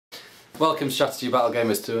Welcome Strategy Battle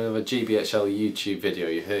Gamers to another GBHL YouTube video.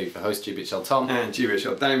 You're here with the host GBHL Tom. And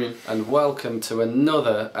GBHL Damian. And welcome to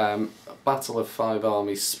another Battle of 5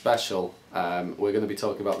 Armies special. We're going to be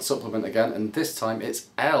talking about the supplement again, and this time it's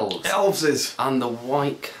Elves. Elves! And the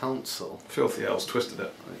White Council. Filthy Elves twisted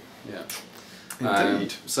it. Yeah.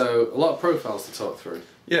 Indeed. So a lot of profiles to talk through.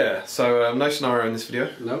 Yeah, so no scenario in this video.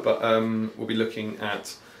 No. But we'll be looking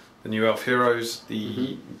at the new Elf heroes,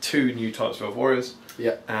 the two new types of Elf warriors,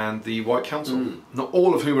 and the White Council. Not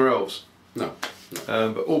all of whom are Elves. No.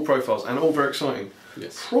 But all profiles, and all very exciting.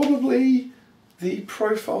 Yes. Probably the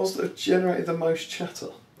profiles that have generated the most chatter.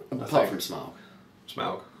 Apart from Smaug.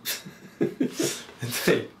 Smaug.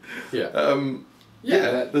 Indeed. Yeah.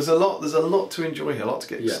 Yeah, there's a lot to enjoy here, a lot to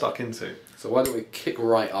get stuck into. So why don't we kick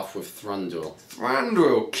right off with Thranduil?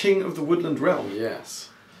 Thranduil, King of the Woodland Realm. Yes.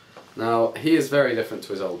 Now, he is very different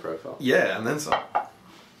to his old profile. Yeah, and then some.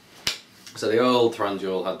 So the old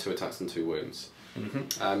Thranduil had 2 attacks and 2 wounds.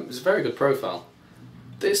 It was a very good profile.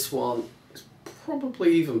 This one is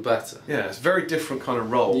probably even better. Yeah, it's a very different kind of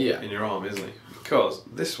role in your army, isn't he? Because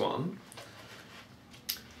this one...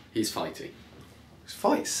 He's fighty. He's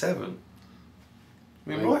fight 7. I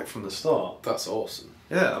mean, right from the start. That's awesome.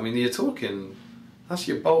 Yeah, I mean, you're talking... That's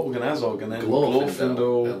your Bolg and Azog, and then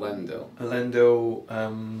Glorfindel, Elendil,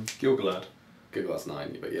 Gilgalad. Gilgalad's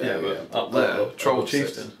 90, but but up there, Troll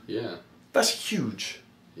Chieftain. 6. Yeah. That's huge.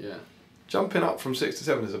 Yeah. Jumping up from 6 to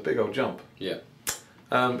 7 is a big old jump. Yeah.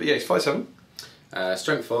 But yeah, he's fight 7.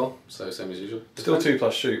 Strength 4, so same as usual. Still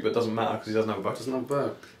 2+ shoot, but it doesn't matter because he doesn't have a bow. Doesn't have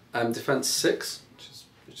a bow. Defense 6,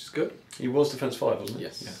 which is good. He was defense 5, wasn't he?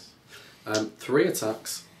 Yes. Yeah. 3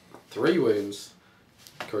 attacks, 3 wounds.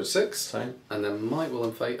 Courage 6, same, and then Might, Will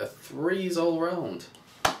and Fate are 3s all round.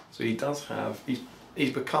 So he does have,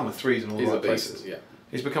 he's become a 3s in all the right places. Yeah.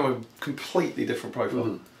 He's become a completely different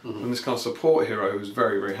profile. From this kind of support hero who's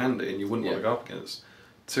very, very handy and you wouldn't want to go up against,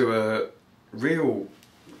 to a real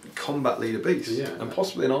combat leader beast. And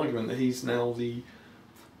possibly an argument that he's now the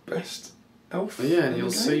best elf. Yeah, and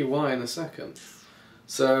you'll see why in a second.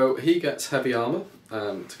 So he gets heavy armour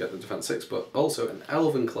to get the defense 6, but also an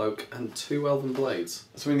elven cloak and 2 elven blades.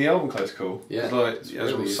 So I mean, the elven cloak's cool. Yeah. Like,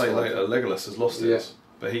 as we'll say later, Legolas has lost his,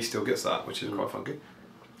 but he still gets that, which is quite funky.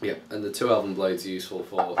 Yeah, and the 2 elven blades are useful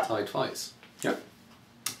for tied fights. Yeah.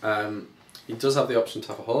 He does have the option to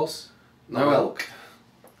have a horse. No elk.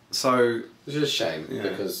 So, which is a shame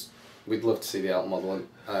because we'd love to see the elk model.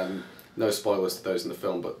 No spoilers to those in the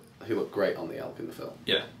film, but he looked great on the elk in the film.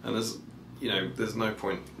 Yeah, and there's no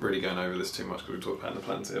point really going over this too much because we talked about it in the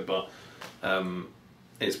plans here, but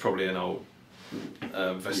it's probably an old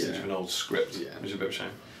vestige of an old script, which is a bit of a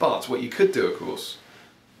shame. But what you could do, of course,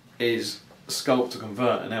 is sculpt to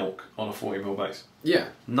convert an elk on a 40mm base. Yeah.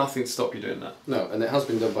 Nothing to stop you doing that. No, and it has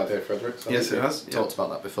been done by Dave Fredericks. Yes, it has. Talked about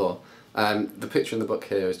that before. The picture in the book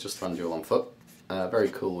here is just Thranduil on foot. Very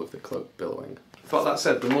cool with the cloak billowing. But that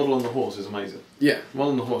said, the model on the horse is amazing. Yeah. The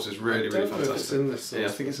model on the horse is really, really fantastic. It's in this I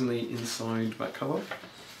think it's in the inside back cover.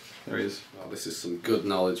 There he is. Oh, this is some good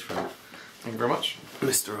knowledge from... Thank you very much.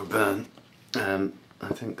 Mr. O'Byrne.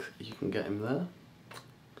 I think you can get him there.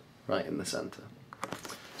 Right in the centre.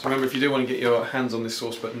 So remember, if you do want to get your hands on this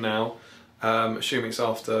source book now, assuming it's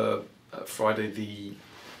after Friday the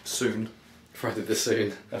soon. Friday the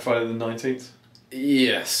soon. Friday the 19th?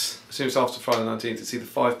 Yes. As soon as after Friday the 19th, it's either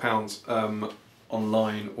 £5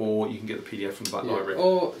 online, or you can get the PDF from the back library.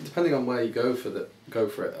 Or depending on where you go for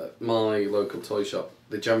it. At my local toy shop,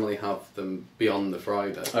 they generally have them beyond the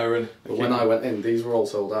Friday. Oh really? But when I went in, these were all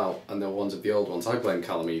sold out, and they were ones of the old ones. I blame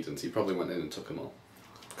Callum Edens. He probably went in and took them all.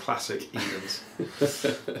 Classic Edens.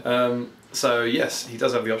 So yes, he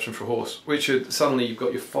does have the option for a horse, which suddenly you've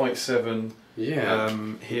got your fight 7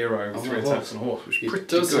 hero with 3 attacks on a horse, which is pretty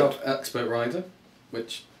good. He does have expert rider,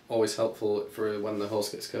 which always helpful for when the horse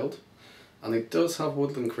gets killed. And he does have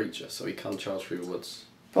woodland creature, so he can charge through the woods.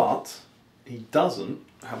 But he doesn't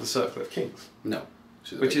have the Circle of Kings. No.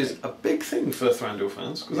 Which is a big thing for Thranduil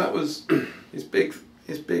fans, because that was his big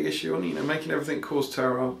issue on making everything cause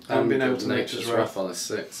terror and being able to Nature's Wrath on a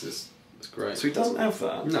 6 is great. So he doesn't have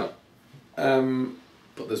that. No.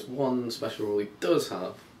 But there's one special rule he does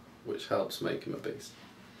have, which helps make him a beast.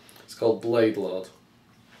 It's called Blade Lord.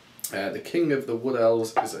 The King of the Wood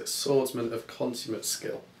Elves is a swordsman of consummate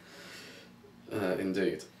skill.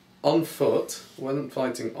 Indeed. On foot, when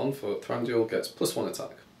fighting on foot, Thranduil gets +1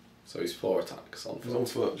 attack. So he's 4 attacks on foot. He's on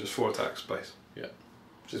foot, just 4 attacks base. Yeah.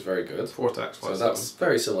 Which is very good. 4 attacks, so that's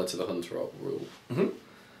very similar to the Hunter rule.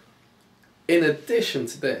 In addition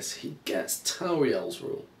to this, he gets Tauriel's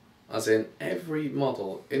rule. As in, every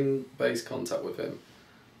model in base contact with him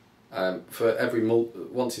For every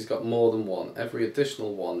once he's got more than one, every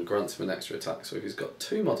additional one grants him an extra attack. So if he's got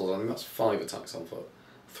 2 models, I think that's 5 attacks on foot.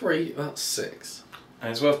 3, that's 6. And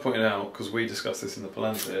it's worth pointing out, because we discussed this in the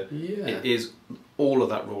Palantir, Yeah. it is, all of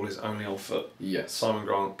that rule is only on foot. Yes. Simon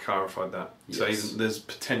Grant clarified that. Yes. So even, there's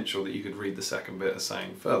potential that you could read the second bit as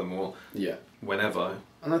saying, furthermore, yeah, whenever.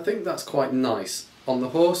 and I think that's quite nice. On the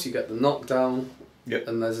horse, you get the knockdown, Yep.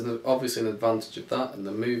 and there's obviously an advantage of that and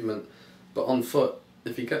the movement. But on foot,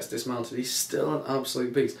 if he gets dismounted, he's still an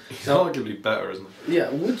absolute beast. He's Now, arguably better, isn't he? yeah,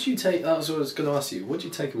 would you take? That's what I was going to ask you. Would you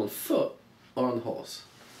take him on foot or on horse?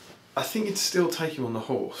 I think you'd still take him on the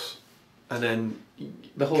horse, and then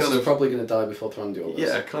The horse is probably going to die before Thranduil does.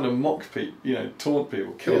 yeah, kind of mock people, you know, taunt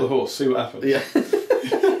people, kill Yeah. the horse, see what happens.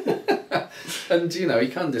 Yeah. And you know he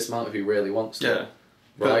can dismount if he really wants to. Yeah.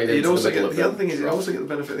 Right. But you'd also get the other thing is you'd also get the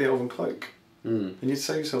benefit of the Elven cloak, Mm. and you'd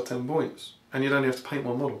save yourself 10 points, and you'd only have to paint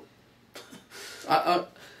one model.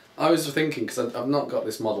 I was thinking, because I've not got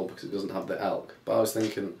this model because it doesn't have the elk, but I was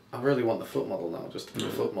thinking I really want the foot model now, just to be a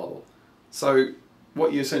foot model. So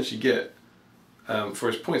what you essentially get for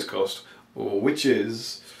his points cost, which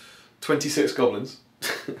is 26 goblins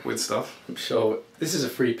with stuff. I'm sure this is a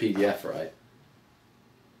free PDF, right?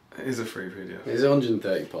 It is a free video. It's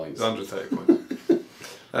 130 points. It's 130 points.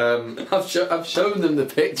 I've shown them the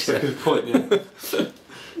That's a picture. good point,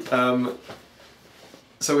 yeah.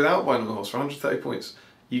 So without buying the horse, for 130 points,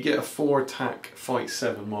 you get a 4 attack, fight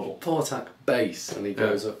 7 model. 4 attack base, and he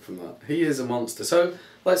goes up from that. He is a monster. So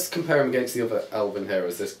let's compare him against the other elven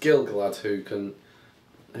heroes. There's Gilgalad,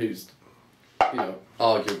 who's you know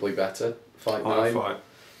arguably better. Fight 9. Fight.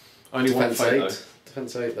 Only one Defense fate 8. though.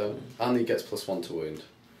 Defense 8 though, and he gets +1 to wound.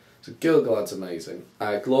 So Gilgalad's amazing.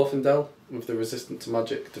 Glorfindel with the resistant to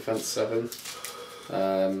magic, defense 7.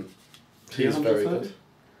 He's very good.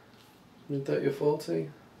 130 or 40,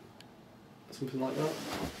 something like that.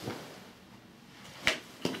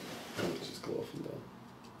 Which is Glorfindel.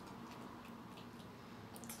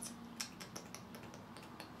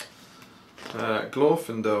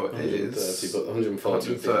 Glorfindel 130, is but 140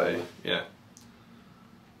 with the 130, armor. yeah.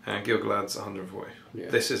 And Gilgalad's 140. Yeah.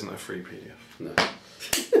 This isn't a free PDF. No.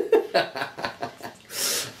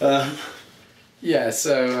 Um, Yeah,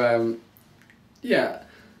 so yeah,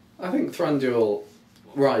 I think Thranduil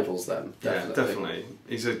rivals them. Definitely. Yeah, definitely.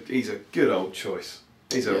 He's a good old choice.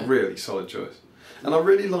 He's a Yeah. really solid choice, and I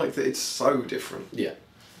really like that it's so different. Yeah.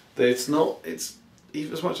 That it's not. It's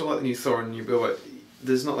even as much as I like the new Thor and new Bill.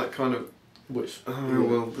 There's not that kind of Which?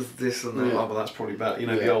 well, there's this and that. Yeah. Oh, but that's probably better. You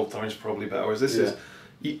know, Yeah. the old Thor's probably better. Whereas this is,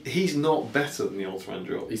 he's not better than the old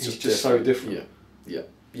Thranduil. He's just so different. Yeah.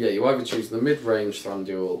 You either choose the mid-range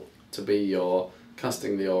Thranduil to be your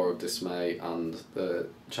casting the Aura of Dismay and the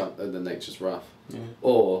Nature's Wrath,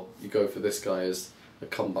 or you go for this guy as a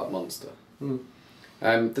combat monster.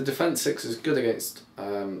 The defense 6 is good against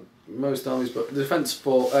most armies, but the defense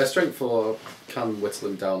 4, strength 4 can whittle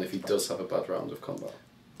him down if he does have a bad round of combat.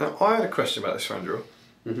 Now, I had a question about this Thranduil.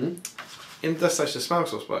 Mm-hmm. In Destination Smell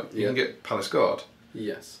Source book, you can get Palace Guard.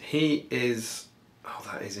 Yes. He is. Oh,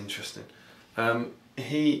 that is interesting.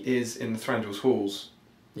 He is in the Thranduil's Halls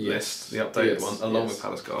list, the updated one, along with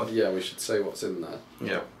Palace Guard. Yeah, we should say what's in there.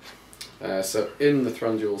 Yeah. So in the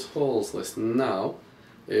Thranduil's Halls list now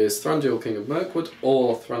is Thranduil King of Mirkwood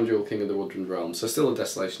or Thranduil King of the Woodland Realm. So still a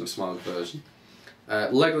Desolation of Smiled version.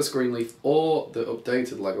 Legolas Greenleaf or the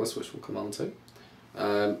updated Legolas, which we'll come on to.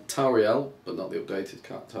 Tauriel, but not the updated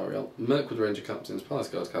Tauriel. Mirkwood Ranger Captains, Palace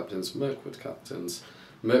Guard Captains, Mirkwood Captains,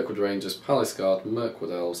 Mirkwood Rangers, Palace Guard, Mirkwood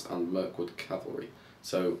Elves and Mirkwood Cavalry.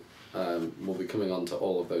 So we'll be coming on to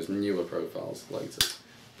all of those newer profiles later.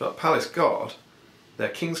 But Palace Guard, their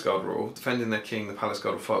King's Guard rule, defending their king, the Palace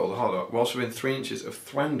Guard will fight all the harder. Whilst within 3 inches of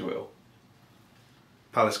Thranduil,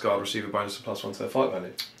 Palace Guard receive a bonus of +1 to their fight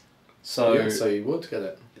value. So, yeah, so you would get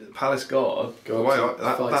it. Palace Guard, Go the way up to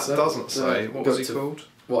that fight 7. doesn't say, what Go was he to- called?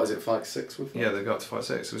 What is it, fight 6 with? Yeah, they got to fight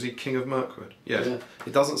 6. Was he King of Mirkwood? Yeah. Yeah.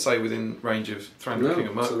 It doesn't say within range of Thranduil, King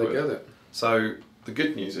of Mirkwood. so they get it. So the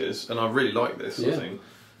good news is, and I really like this sort of thing,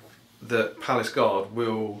 that Palace Guard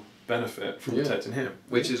will benefit from protecting him,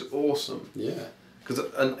 which is awesome. Yeah.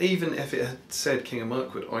 And even if it had said King of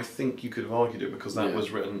Mirkwood, I think you could have argued it because that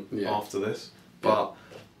was written after this. But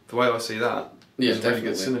the way I see that, there's really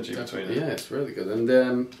good synergy between it. Yeah, it's really good.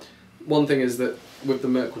 And one thing is that with the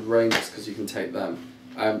Mirkwood Rangers, because you can take them,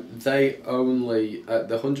 they only,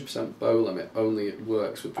 the 100% bow limit only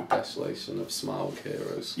works with the Desolation of Smaug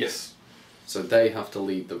heroes. Yes. So they have to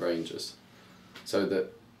lead the Rangers. So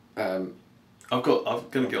that... I'm going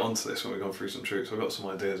to get onto this when we've gone through some troops. I've got some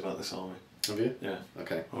ideas about this army. Have you? Yeah.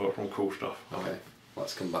 Okay. I've got some cool stuff. Okay,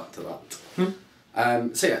 let's come back to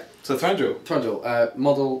that. So So Thranduil. Thranduil,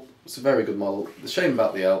 model It's a very good model. The shame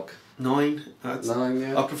about the elk. 9. 9,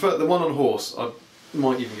 yeah. I prefer the one on horse. I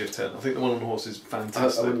might even give 10. I think the one on horse is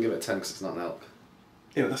fantastic. I wouldn't give it 10 because it's not an elk.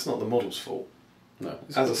 Yeah, but that's not the model's fault. No.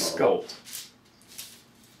 As a sculpt.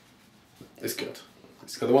 It's good.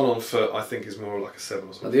 So the one on foot, I think, is more like a 7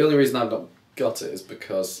 or something. Now, the only reason I've not got it is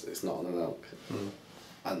because it's not on an elk.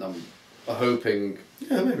 And I'm hoping...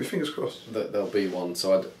 Yeah, maybe, fingers crossed. ...that there'll be one.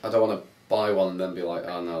 So I don't want to buy one and then be like,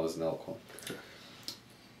 oh, no, there's an elk one.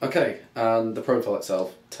 Okay, and the profile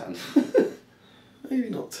itself, 10. Maybe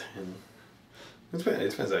not 10. It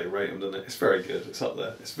depends how you rate him, doesn't it? It's very good. It's up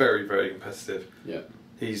there. It's very, very competitive. Yeah.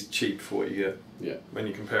 He's cheap for what you get. Yeah. When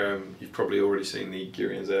you compare him, you've probably already seen the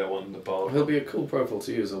Gurian's Air one, the bar. He'll be a cool profile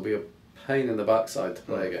to use. He'll be a pain in the backside to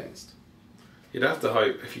play against. You'd have to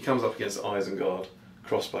hope, if he comes up against Isengard,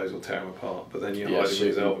 crossbows will tear him apart, but then you hide him with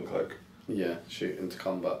his Elven Cloak. Yeah, shoot into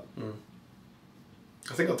combat.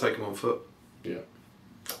 I think I'll take him on foot. Yeah.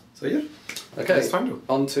 So yeah. Okay,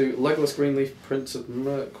 on to Legolas Greenleaf, Prince of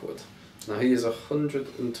Mirkwood. Now he is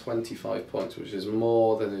 125 points, which is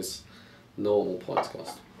more than his normal points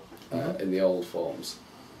cost in the old forms.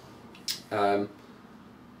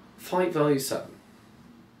 Fight value 7.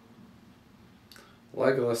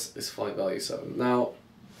 Legolas is fight value 7. Now,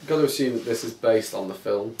 I've got to assume that this is based on the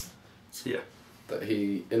film. Yeah. That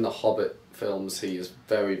he, in the Hobbit films, he is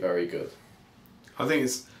very, very good. I think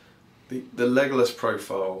it's the Legolas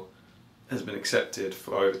profile has been accepted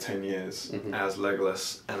for over 10 years as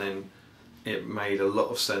Legolas, and then it made a lot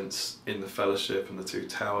of sense in the Fellowship and the Two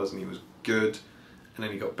Towers, and he was good, and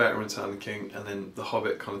then he got better in Return of the King, and then the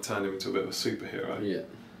Hobbit kind of turned him into a bit of a superhero. Yeah.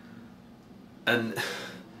 And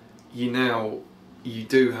you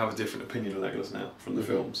do have a different opinion of Legolas now from the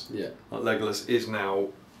films. Yeah. Like Legolas is now,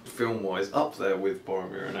 film-wise, up there with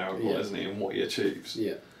Boromir and Aragorn, isn't he, and what he achieves.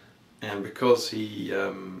 Yeah. And because he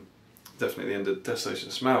definitely ended Desolation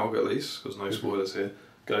of Smaug, at least, because no spoilers here,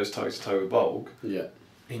 goes toe-to-toe with Bolg,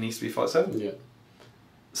 he needs to be fight 7. Yeah.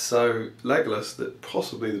 So Legolas, that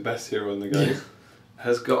possibly the best hero in the game,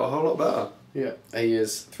 has got a whole lot better. Yeah. He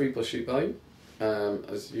is 3+ shoot value,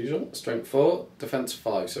 as usual. Strength 4, defense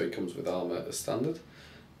 5, so he comes with armour as standard.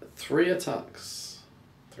 3 attacks.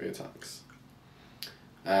 2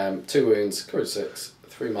 wounds, courage 6,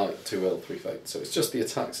 3 might, 2 will, 3 fate. So it's just the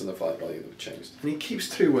attacks and the fight value that have changed. And he keeps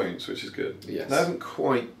 2 wounds, which is good. Yes. They haven't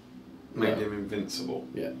quite made him invincible.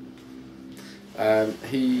 Yeah.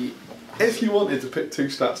 If you wanted to pick 2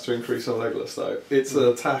 stats to increase on Legolas, though, it's an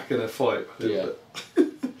attack and a fight. Yeah.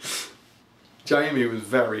 Jamie was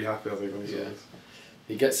very happy, I think, when he saw this.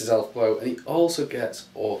 He gets his elf bow, and he also gets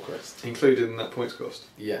Orcrist. Included in that points cost.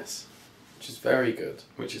 Yes. Which is very good.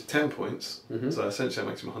 Which is 10 points, so essentially that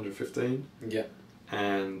makes him 115. Yeah.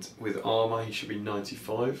 And with armour, he should be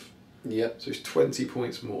 95. Yeah. So he's 20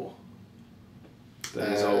 points more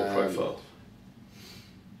than his old profile.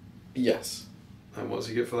 Yes. And what does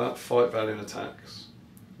he get for that? Fight value and attacks.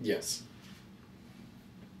 Yes.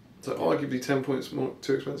 So arguably 10 points more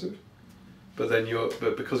too expensive. But then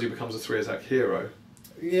but because he becomes a 3 attack hero.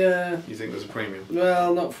 Yeah. You think there's a premium?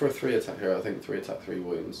 Well, not for a 3 attack hero. I think 3 attack, 3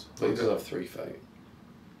 wounds. But he does have 3 fate.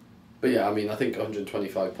 But yeah, I mean, I think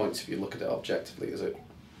 125 points, if you look at it objectively, is a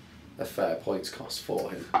fair points cost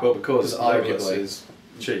for him. Well, because Legolas is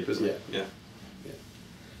cheap, isn't it? Yeah.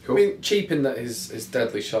 Cool. I mean, cheap in that his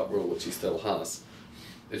deadly shot rule, which he still has,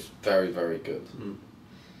 is very, very good.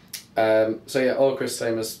 So yeah, Orcrist,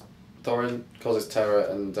 same as Thorin, causes terror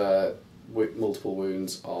and multiple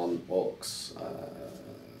wounds on orcs.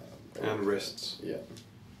 And wrists. Yeah.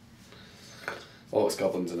 Orcs,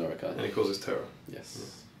 goblins and Uruk-hai. And he causes terror.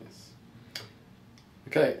 Yes.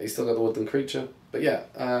 Okay, he's still got the woodland creature. But yeah,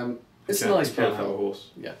 it's a nice profile. He can have a horse.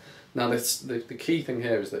 Yeah. Now, the key thing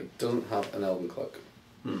here is that he doesn't have an Elven Cloak.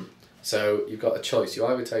 So you've got a choice. You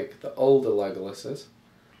either take the older Legolases,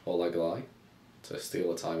 or Legoli, to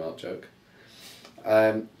steal a timeout joke,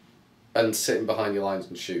 and sit him behind your lines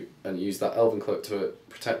and shoot, and use that Elven Cloak to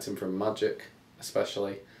protect him from magic,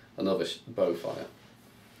 especially, and other bow fire.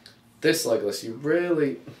 This Legolas, you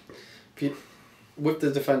really... with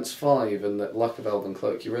the defense 5 and the lack of Elven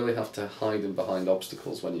Cloak, you really have to hide him behind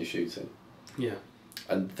obstacles when you're shooting. Yeah.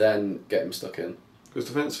 And then get him stuck in. Because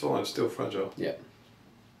defense 5 is still fragile. Yeah.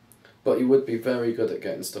 But he would be very good at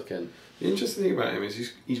getting stuck in. The interesting thing about him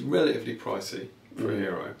is he's relatively pricey for a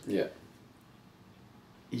hero. Yeah.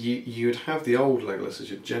 You'd have the old Legolas as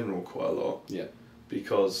your general quite a lot. Yeah.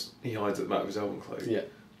 Because he hides at the back of his Elven Cloak. Yeah.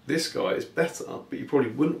 This guy is better, but you probably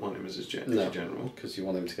wouldn't want him as your general. Because you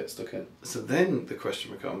want him to get stuck in. So then the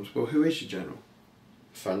question becomes, well, who is your general?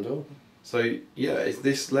 Thranduil. So, yeah, is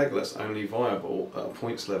this Legolas only viable at a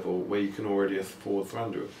points level where you can already afford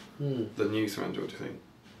Thranduil? The new Thranduil, do you think?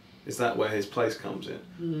 Is that where his place comes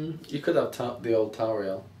in? You could have the old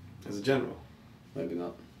Tauriel. As a general? Maybe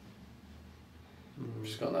not.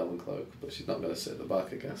 She's got an elven cloak, but she's not going to sit at the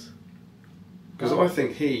back, I guess. Because I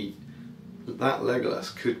think that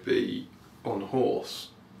Legolas could be on horse.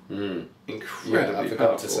 Incredibly yeah, I forgot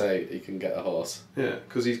powerful. to say he can get a horse. Yeah,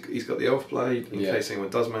 because he's got the elf blade in case anyone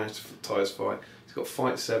does manage to tie his fight. He's got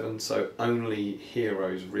fight 7, so only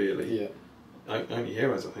heroes really. Yeah. Only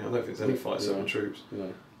heroes, I think. I don't think there's any fight 7 troops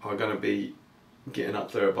are going to be getting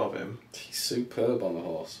up there above him. He's superb on the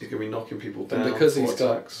horse. He's going to be knocking people down. And because he's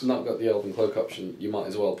attacks. not got the elven cloak option, you might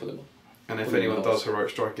as well put him on. And if anyone does heroic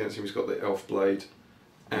strike against him, he's got the elf blade,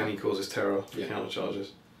 and he causes terror for counter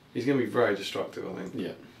charges. He's going to be very destructive, I think.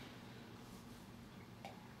 Yeah.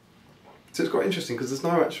 So it's quite interesting because there's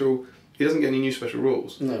no actual. He doesn't get any new special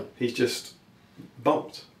rules. No. He's just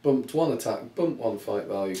bumped. Bumped 1 attack, bumped 1 fight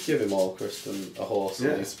value, give him Orcrist and a horse,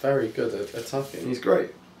 and he's very good at attacking. He's great.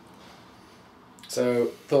 So,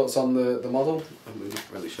 thoughts on the model? I'm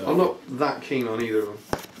really sure. I'm not that keen on either of them.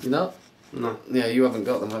 You're not? No. Yeah, you haven't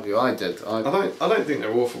got them, have you? I did. I don't think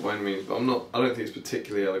they're awful by any means, but I don't think it's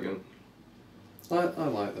particularly elegant. I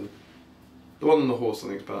like them. The one on the horse I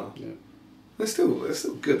think is better. Yeah. They're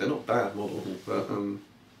still good. They're not bad models, but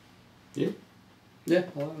yeah. Yeah,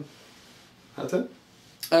 I like them. Out of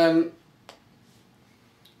 10?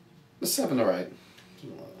 7 or 8. I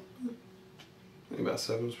think about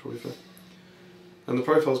 7 is probably fair. And the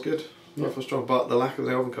profile's good. Profile's strong, but the lack of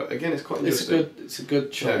the elven cut again, it's quite interesting. It's a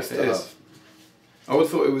good choice to have. I would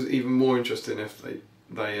have thought it was even more interesting if they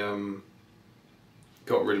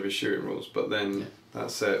got rid of his shooting rules, but then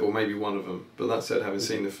that said, or maybe one of them. But that said, having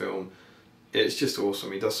seen the film, it's just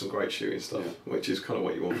awesome. He does some great shooting stuff, which is kind of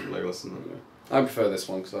what you want from Legolas, isn't it? I prefer this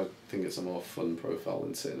one because I think it's a more fun profile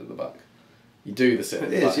than sitting in the back. You do the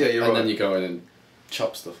sitting in the back, and then you go in and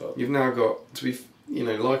chop stuff up. You've now got to be,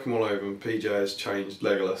 like him all over, and PJ has changed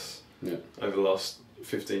Legolas over the last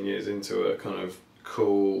 15 years into a kind of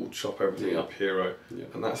cool, chop everything up hero,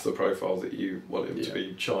 and that's the profile that you want him to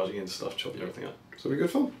be charging into stuff, chopping everything up. So it'll be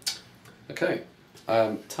good fun. Okay,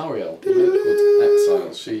 Tauriel, the Mirkwood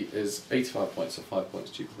Exile. She is 85 points, so 5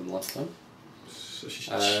 points cheaper than last time. So she's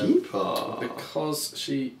cheaper. Because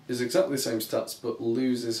she is exactly the same stats but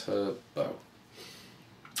loses her bow.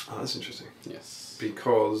 Oh, that's interesting. Yes.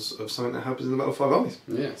 Because of something that happens in the Battle of 5 Armies.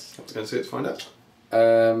 Yes. Have to go and see it to find out.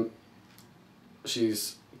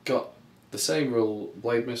 She's got the same rule,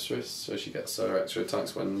 Blade Mistress, so she gets her extra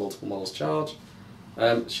attacks when multiple models charge.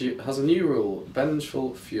 She has a new rule,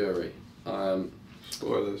 Vengeful Fury.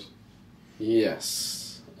 Spoilers.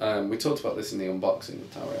 Yes. We talked about this in the unboxing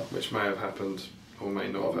of Tauriel. Which may have happened, or may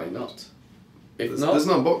not have happened. Not. If there's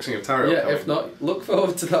an unboxing of Tauriel coming. If not, look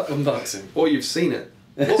forward to that unboxing. Or you've seen it.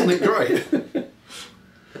 Wasn't it great?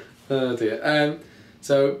 Oh dear.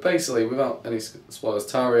 So basically, without any spoilers,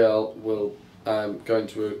 Tauriel will go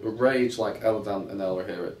into a rage like Eldant and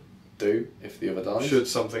Elrahira do if the other dies. Should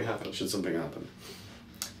something happen. Should something happen.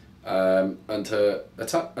 And her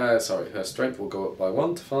her strength will go up by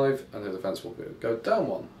 1 to 5, and her defense will go down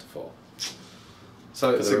 1 to 4.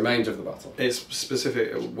 So for the remainder of the battle. It's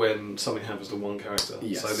specific when something happens to one character.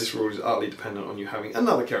 Yes. So this rule is utterly dependent on you having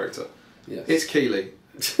another character. Yes. It's Keeley.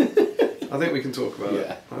 I think we can talk about it.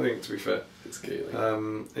 I think, to be fair. It's Keeley.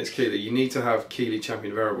 It's Keeley. You need to have Keeley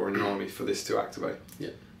Champion of Erebor in an army for this to activate.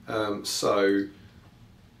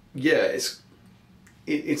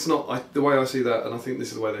 It's not the way I see that, and I think this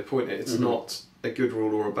is the way they point it. It's not a good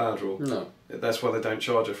rule or a bad rule. No, that's why they don't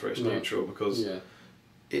charge her for its neutral, because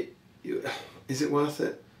is it worth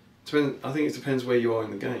it? I think it depends where you are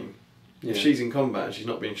in the game. If she's in combat and she's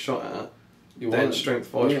not being shot at, then strength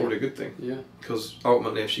 5 is probably a good thing. Yeah, because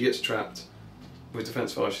ultimately, if she gets trapped with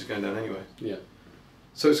defense 5, she's going down anyway. Yeah.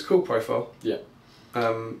 So it's a cool profile. Yeah.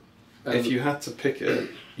 If you had to pick it,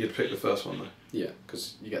 you'd pick the first one though. Yeah,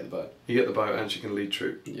 because you get the bow. You get the bow and she can lead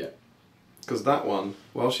troop. Yeah. Because that one,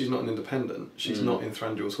 while she's not an independent, she's not in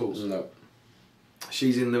Thranduil's halls. No.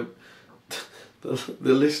 She's in the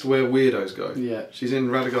list where weirdos go. Yeah. She's in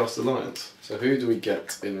Radagast's Alliance. So who do we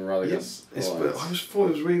get in Radagast's Alliance? I thought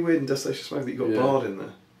it was really weird in Destination Smoke that you got Bard in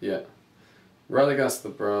there. Yeah. Radagast the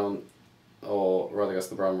Brown, or Radagast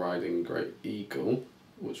the Brown riding Great Eagle,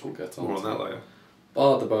 which we'll get on. More on that later.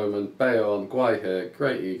 Bard the Bowman, Bayon, Gwaihir,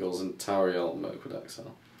 Great Eagles, and Tauriel, Mirkwood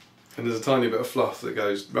Exile. And there's a tiny bit of fluff that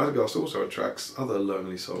goes, Radagast also attracts other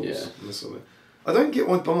lonely souls. Yeah. And this sort of. I don't get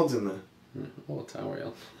why Bard's in there. Or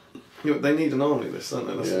Tauriel. They need an army list, don't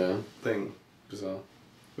they? That's the thing. Bizarre.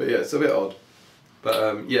 But yeah, it's a bit odd.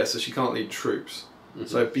 But so she can't lead troops.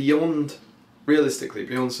 So realistically,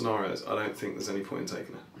 beyond scenarios, I don't think there's any point in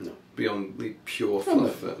taking her. No. Beyond the pure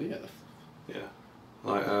fluff. Yeah. Yeah.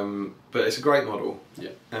 Like, but it's a great model. Yeah.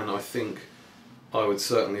 And I think I would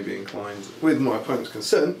certainly be inclined, with my opponent's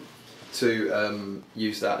consent, to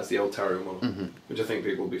use that as the Eltariel model, which I think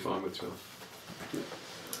people will be fine with. Yeah.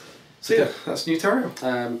 So yeah, that's new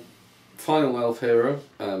Tariel. Final elf hero,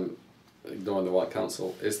 ignoring the White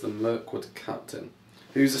Council, is the Mirkwood Captain,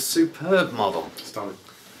 who's a superb model. Stunning.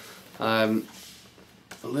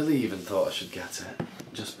 Lily even thought I should get it,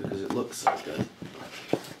 just because it looks so good.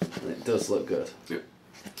 And it does look good. Yeah.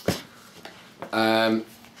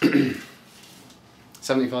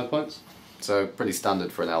 75 points, so pretty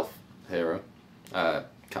standard for an elf hero,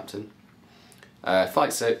 captain.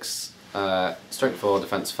 Fight 6, strength 4,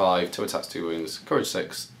 defense 5, 2 attacks, 2 wounds, courage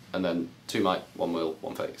 6, and then 2 might, 1 will,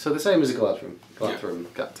 1 fake. So the same as a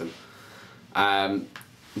Galadrim captain.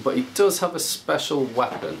 But he does have a special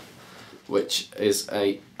weapon, which is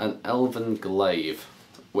an elven glaive,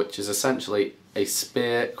 which is essentially a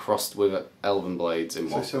spear crossed with elven blades in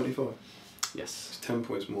one. So 75? Yes. It's 10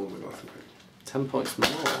 points more than the Galadrim. 10 points more,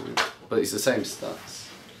 but it's the same stats,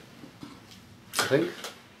 I think.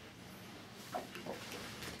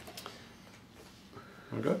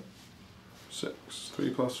 Okay. 6, 3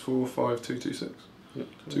 plus 4, 5, 2, 2, 6. Yep.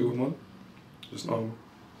 2 and 1. Just normal.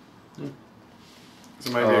 Yeah.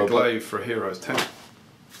 So maybe a glaive for a hero is 10.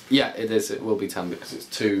 Yeah, it is. It will be 10 because it's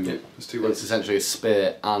 2. Yeah, it's 2 It's weapons. essentially a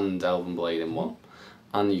spear and elven blade in one,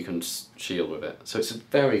 and you can shield with it. So it's a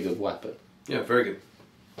very good weapon. Yeah, very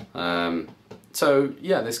good. So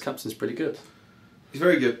yeah, this captain's pretty good. He's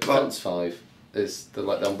very good. But Defense 5 is the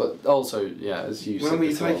letdown, but also yeah, as you said when will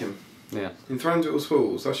you before, take him? Yeah. In Thranduil's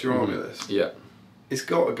Halls, that's your army list. Yeah. It's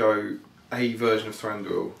got to go a version of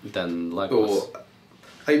Thranduil, Then Legolas. or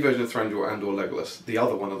a version of Thranduil and or Legolas. The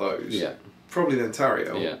other one of those. Yeah. Probably then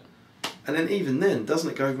Tariel. Yeah. And then even then, doesn't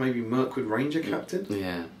it go maybe Mirkwood Ranger captain?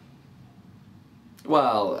 Yeah.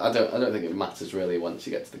 Well, I don't think it matters really once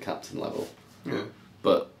you get to the captain level. Yeah.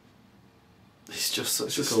 But he's just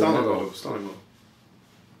such It's a a cool stunning model. model. Stunning model.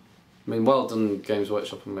 I mean, well done Games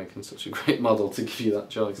Workshop on making such a great model to give you that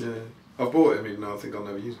choice. Yeah. I've bought him even though I think I'll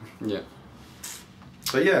never use him. Yeah.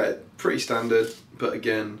 So yeah, pretty standard, but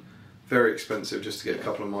again, very expensive just to get a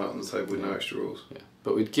couple of might on the table with no extra rules. Yeah.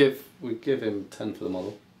 But we'd give him 10 for the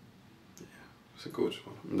model. It's a gorgeous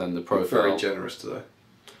one. And then the profile. Very generous today.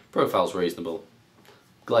 Profile's reasonable.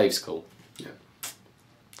 Glaive's cool. Yeah.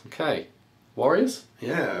 Okay. Warriors?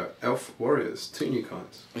 Yeah, elf warriors, 2 new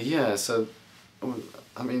kinds. Yeah, so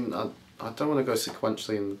I mean I don't want to go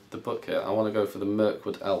sequentially in the book here. I want to go for the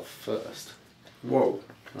Mirkwood elf first. Whoa.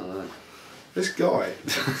 I know. This guy,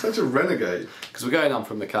 such a renegade. Because we're going on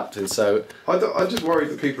from the captain, so I just worried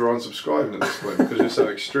that people are unsubscribing at this point because you're so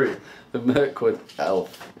extreme. the Mirkwood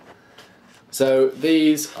elf. So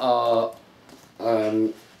these are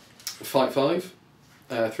fight 5,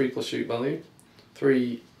 3 plus shoot value,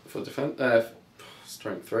 3 for defense,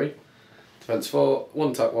 strength 3, defense 4,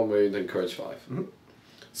 1 attack, 1 wound, and courage 5. Mm-hmm.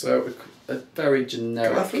 So a very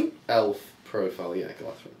generic Galadrim? elf profile, yeah,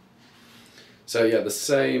 Galadrim. So yeah, the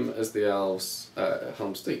same as the elves at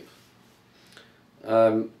Helm's Deep.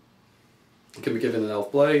 It can be given an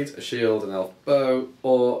elf blade, a shield, an elf bow,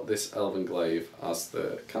 or this elven glaive as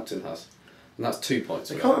the captain has. And that's 2 points.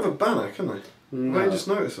 They can't have a banner, can they? No. I just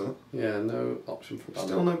noticed that. Yeah, no option for banner.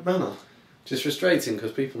 Still no banner. Which is frustrating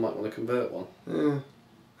because people might want to convert one. Yeah.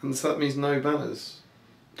 And so that means no banners.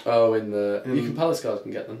 Oh, you can Palace Guard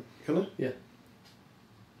can get them. Can I? Yeah.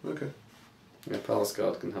 Okay. Yeah, Palace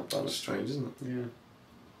Guard can have That's banners. strange, isn't it?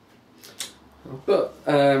 Yeah. But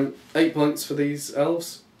 8 points for these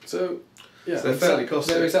elves. So yeah, So they're fairly costed.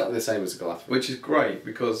 They're exactly the same as a Galadrim. Which is great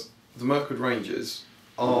because the Mirkwood Rangers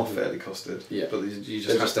are fairly costed. Yeah. But you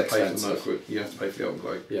They're just have to pay for the expensive. Mirkwood. You have to pay for the Elven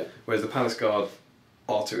Glaive. Yeah. Whereas the Palace Guard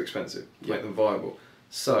are too expensive to make them viable.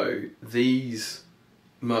 So these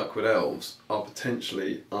Mirkwood elves are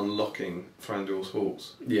potentially unlocking Thranduil's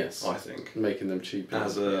Halls. Yes. I think Making them cheaper.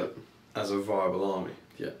 as a viable army.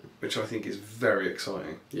 Yeah. Which I think is very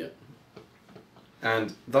exciting. Yeah.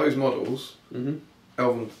 And those models, Mm-hmm.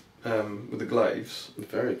 Elven with the glaives,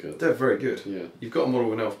 Very good. they're very good. Yeah. You've got a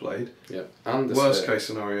model with an elf blade. Yeah. And the Worst spear. case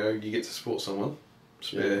scenario, you get to support someone,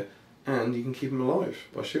 spear, and you can keep them alive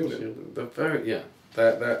by shielding. They're very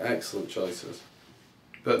They're excellent choices.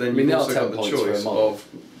 But then I mean, you've they are also 10 got the points for a choice model.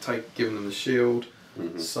 of giving them the shield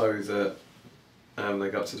Mm-hmm. so that they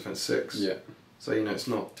go up to defense 6. Yeah. So it's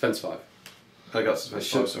not. Defense 5. They go up to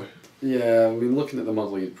defense 5, sorry. Yeah, I mean, looking at the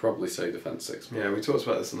model, you'd probably say defense 6. Yeah, we talked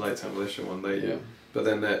about this in the late time militia one. But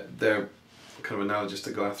then they're kind of analogous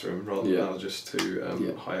to Glathrim rather than analogous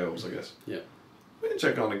to High Elves, I guess. Yeah. Which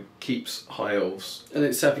kind of keeps High Elves. And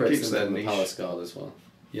it separates keeps them their from the niche. Palace Guard as well.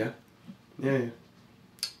 Yeah. Yeah.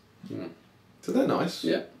 Yeah. So they're nice.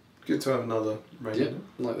 Yeah. Good to have another range. Yeah,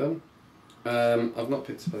 like them. I've not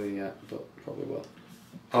picked up any yet, but probably will.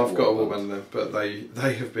 I've got a warband there, but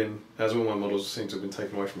they have been, as all my models seem to have been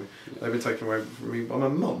taken away from me, they've been taken away from me by my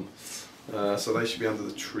mum. So they should be under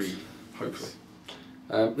the tree, hopefully.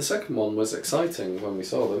 The second one was exciting when we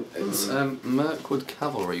saw them. It's Mirkwood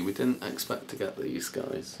Cavalry. We didn't expect to get these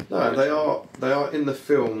guys. No, they are in the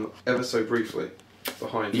film ever so briefly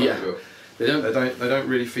behind Thranduil. They don't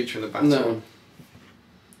really feature in the battle. No.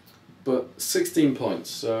 But 16 points,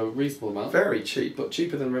 so reasonable amount. Very cheap. But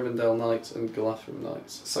cheaper than Rivendell Knights and Galathrim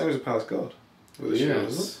Knights. Same as a Palace Guard with a shield,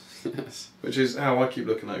 isn't it? Yes. Which is how I keep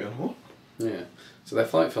looking at it going, what? Yeah. So they're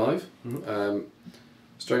fight 5,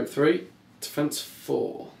 strength 3, defence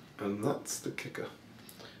 4. And that's the kicker.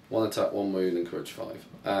 1 attack, 1 wound, and courage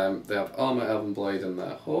 5. They have armour, elven blade, and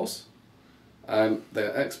their horse. They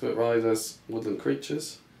are expert riders, woodland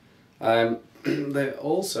creatures. They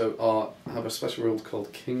also have a special rule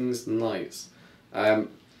called King's Knights.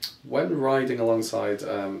 When riding alongside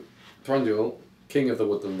Thranduil, King of the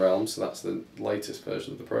Woodland Realm, so that's the latest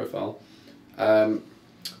version of the profile,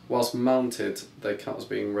 whilst mounted, they count as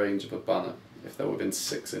being range of a banner if they're within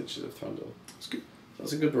 6 inches of Thranduil. That's good.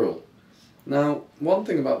 That's a good rule. Now, one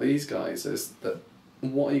thing about these guys is that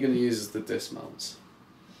what are you going to use as the dismounts?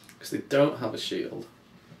 Because they don't have a shield.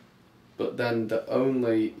 But then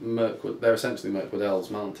they're essentially Mirkwood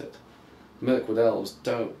Elves mounted. Mirkwood Elves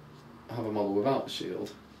don't have a model without a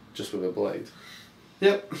shield, just with a blade.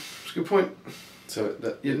 Yep, that's a good point. So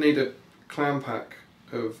you'd need a clan pack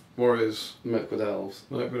of warriors. Mirkwood Elves.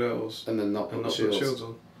 And then not put shields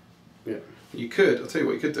on. Yeah. You could, I'll tell you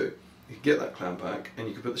what you could do. You could get that clan pack and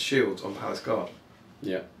you could put the shields on Palace Guard.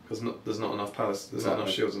 Yeah. Because there's not enough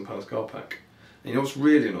shields in Palace Guard pack. And you know what's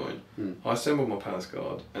really annoying? I assembled my Palace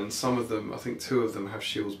Guard, and some of them, I think 2 of them have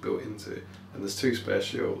shields built into, and there's 2 spare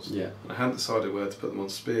shields. Yeah. And I hadn't decided whether to put them on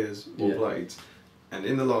spears or blades, and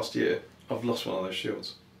in the last year, I've lost one of those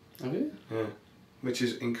shields. Have you? Yeah. Which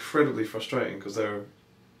is incredibly frustrating because they're a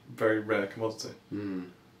very rare commodity.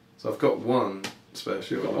 So I've got 1 spare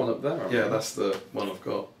shield. You've got one up there, haven't Yeah, you? that's the one I've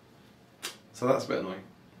got. So that's a bit annoying.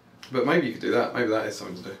 But maybe you could do that. Maybe that is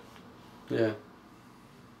something to do. Yeah.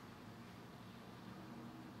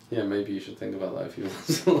 Yeah, maybe you should think about that if you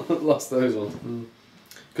lost those ones.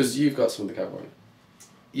 Because you've got some of the cavalry.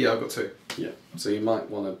 Yeah, I've got 2. Yeah. So you might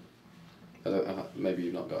want to... I don't know, maybe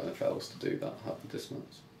you've not got enough elves to do that, have the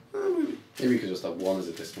dismounts. Maybe you could just have 1 as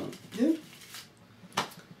a dismount. Yeah.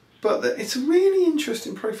 But it's a really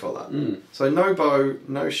interesting profile, that. So no bow,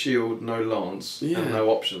 no shield, no lance, and no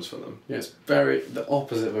options for them. Yeah, it's the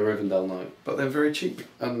opposite of a Rivendell Knight. But they're very cheap.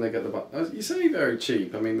 And they get you say very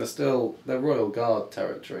cheap, I mean they're Royal Guard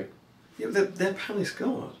territory. Yeah, they're Palace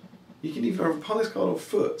Guard. You can either have a Palace Guard or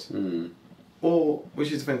foot, or,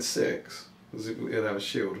 which is defense 6, because they have a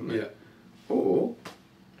shield, wouldn't they? Yeah. Or...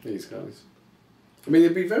 these guys. I mean,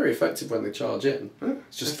 they'd be very effective when they charge in.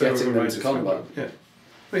 It's just getting them to combat. Yeah.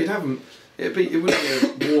 Well, you'd have them. It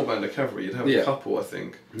wouldn't be a warband of cavalry. You'd have a couple, I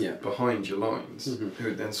think, behind your lines, who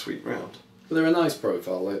would then sweep round. But they're a nice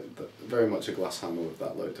profile. They're very much a glass hammer with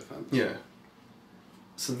that low defence. Yeah.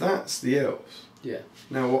 So that's the elves. Yeah.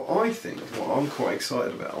 Now, what I'm quite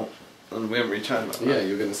excited about, and we haven't really chatted about that. Yeah,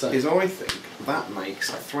 you're going to say. Is I think that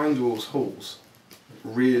makes Thranduil's halls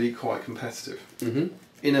really quite competitive. Not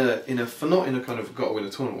in a kind of got to win a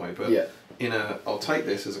tournament way, but I'll take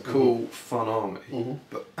this as a cool, fun army.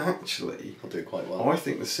 But actually, I'll do quite well. I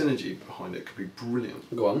think the synergy behind it could be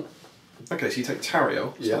brilliant. Go on. Okay, so you take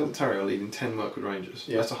Tariel, Tariel leading 10 Mirkwood Rangers.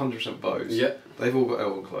 Yeah. That's 100% bows. Yeah. They've all got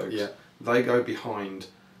Elven cloaks. Yeah. They go behind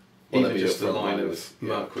even just the line of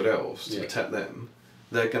Mirkwood Elves to protect them.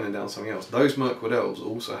 They're gunning down something else. Those Mirkwood Elves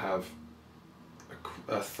also have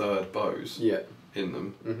a 3rd bows in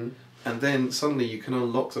them. And then suddenly you can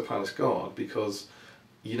unlock the Palace Guard because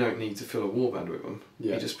you don't need to fill a warband with them.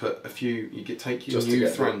 You just put a few, take your new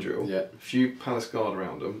Thranduil, a few Palace Guard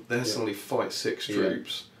around them, they're suddenly fight 6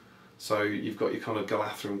 troops. So you've got your kind of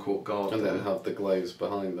Galathrim Court Guard and then have the glaives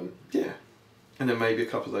behind them. Yeah. And then maybe a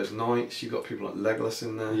couple of those knights, you've got people like Legolas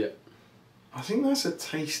in there. Yeah. I think that's a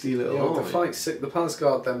tasty little army. The Palace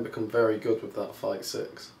Guard then become very good with that fight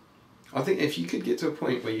 6. I think if you could get to a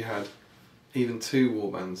point where you had even 2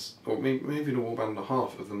 warbands, or maybe a warband and a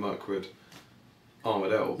half of the Mirkwood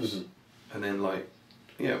armoured elves, and then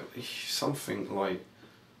something like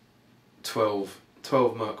 12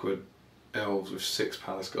 Mirkwood elves with 6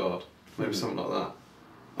 Palace Guard, maybe something like that.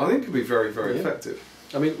 I think it could be very, very effective.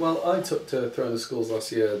 I mean, well, I took to Throne of Schools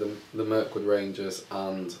last year the Mirkwood Rangers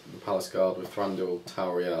and the Palace Guard with Thranduil,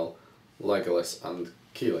 Tauriel, Legolas and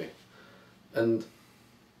Keeley. And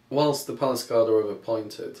whilst the Palace Guard are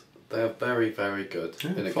overpointed, They are very, very good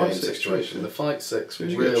in a fight game 6 situation. troops, The fight 6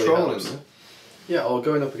 you really get a troll helps. in there. Yeah, or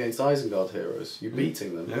going up against Isengard heroes, you're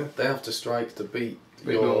beating them. Yeah. They have to strike to beat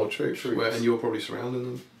Big your normal troops. And you're probably surrounding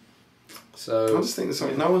them. So I just think there's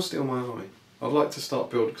something. No one steal my army. I'd like to start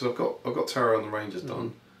building because I've got terror on the Rangers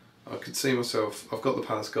done. I could see myself. I've got the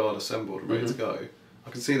Palace Guard assembled, ready to go. I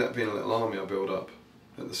can see that being a little army I build up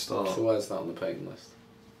at the start. So where's that on the pain list?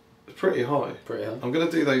 It's pretty high. Pretty high. I'm going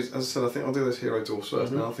to do those. As I said, I think I'll do those hero dwarfs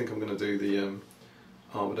first. Now I think I'm going to do the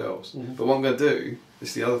armoured elves. But what I'm going to do, this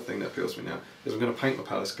is the other thing that appeals to me now, is I'm going to paint my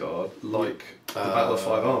Palace Guard like the Battle of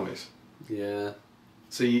Five Armies. Yeah.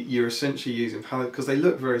 So you're essentially using Palace because they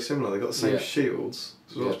look very similar. They've got the same shields.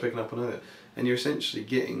 That's what I was picking up on earlier. And you're essentially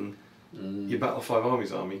getting your Battle of Five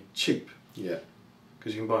Armies army cheap. Yeah.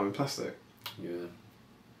 Because you can buy them in plastic. Yeah.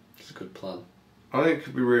 It's a good plan. I think it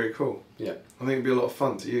could be really cool. Yeah. I think it'd be a lot of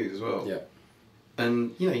fun to use as well. Yeah.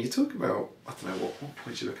 And you know, you talk about I don't know what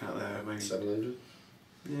points you're looking at there, maybe 700.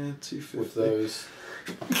 Yeah, 250. With those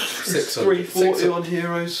 600. 340 on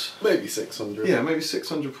heroes. Maybe 600. Yeah, maybe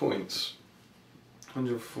 600 points.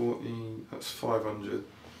 140. That's 500.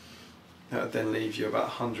 That would then leave you about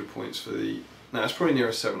 100 points for the. No, it's probably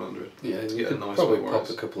nearer 700. Yeah, and you get could a nice probably one, pop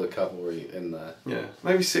a couple of cavalry in there. Yeah,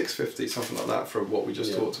 maybe 650, something like that for what we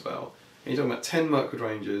just talked about. And you're talking about 10 Mirkwood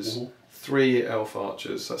Rangers, 3 Elf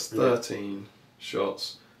Archers, that's 13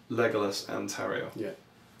 shots, Legolas and Terrier. Yeah.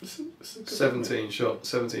 It's a good 17 shots,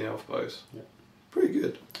 17 Elf bows. Yeah. Pretty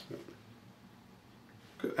good.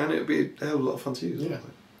 Good. And it would be a hell of a lot of fun to use. Yeah.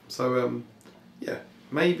 So, yeah,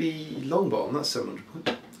 maybe Longbottom, that's 700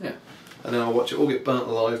 points. Yeah. And then I'll watch it all get burnt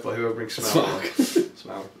alive by whoever brings Smaug.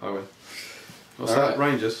 Smaug, I win. What's that?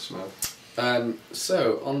 Rangers, Smaug.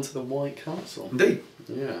 So, on to the White Castle. Indeed.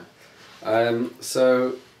 Yeah.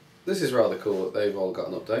 So, this is rather cool that they've all got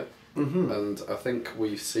an update. And I think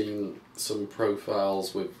we've seen some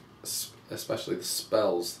profiles with, especially the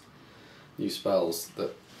spells, new spells,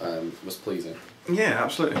 that was pleasing. Yeah,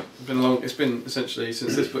 absolutely. It's been long. It's been essentially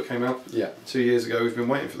since this book came out. Yeah. 2 years ago, we've been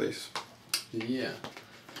waiting for these. Yeah.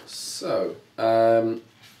 So,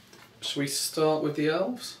 should we start with the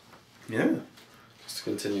elves? Yeah. Just to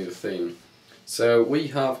continue the theme. So we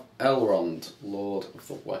have Elrond, Lord of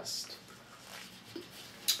the West.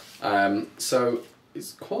 So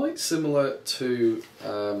it's quite similar to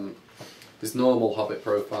his normal Hobbit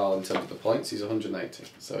profile in terms of the points. He's 180,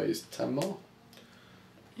 so he's 10 more.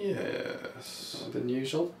 Yes. Than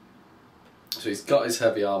usual. So he's got his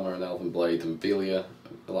heavy armour and elven blade and Velia,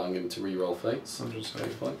 allowing him to reroll fates.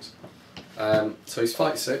 170 points. So he's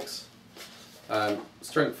fight 6,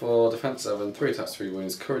 strength 4, defense 7, 3 attacks, 3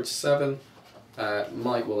 wounds, courage 7,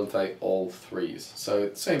 might, will and fate all 3s.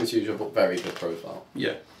 So same as usual, but very good profile.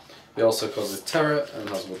 Yeah. He also causes terror and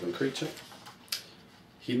has a woodland creature.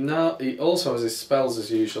 He also has his spells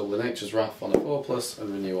as usual, the Nature's Wrath on a 4+,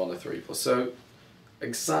 and Renew on a 3+. So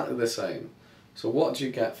exactly the same. So what do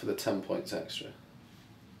you get for the 10 points extra?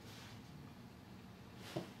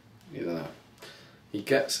 You don't know. He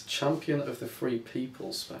gets Champion of the Free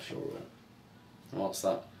People special rule. And what's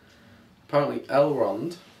that? Apparently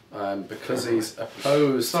Elrond, because he's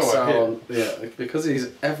opposed Sauron, because he's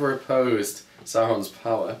ever opposed Sauron's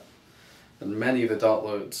power, and many of the Dark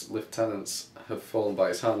Lord's lieutenants have fallen by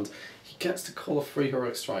his hand, he gets to call a free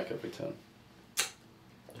heroic strike every turn.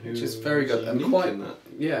 Which is very good and quite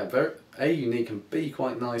very unique and B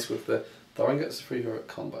quite nice with the Thorin gets a free heroic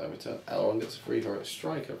combat every turn, Elrond gets a free heroic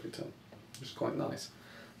strike every turn, which is quite nice,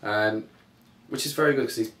 which is very good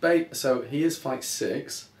because he's so he is fight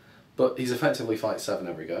 6, but he's effectively fight 7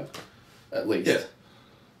 every go, at least,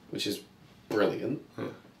 which is brilliant. Yeah.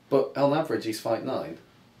 But on average he's fight 9.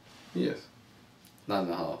 Yes.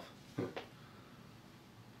 9.5. Yeah.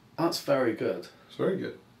 That's very good. It's very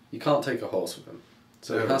good. You can't take a horse with him.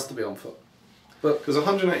 So it has to be on foot. But because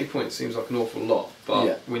 180 points seems like an awful lot,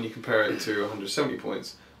 but when you compare it to 170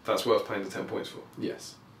 points, that's worth paying the 10 points for.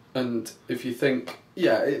 Yes. And if you think,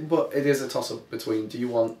 but it is a toss-up between, do you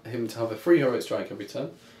want him to have a free heroic strike every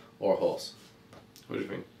turn, or a horse? What do you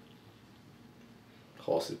think?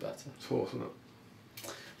 Horse is better. It's horse, isn't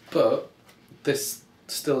it? But this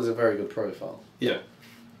still is a very good profile. Yeah.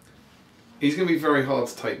 He's going to be very hard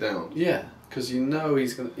to take down. Yeah. Because you know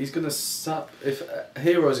he's gonna sap. If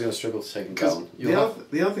heroes are gonna struggle to take him down.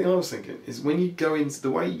 The other thing I was thinking is when you go into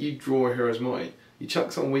the way you draw a hero's might, you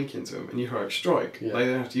chuck someone weak into him and you heroic strike. Yeah. They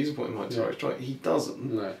then have to use a point of might to heroic strike. He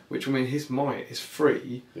doesn't. No. Which will mean his might is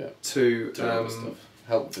free to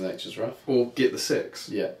help with the Nature's Wrath or get the 6.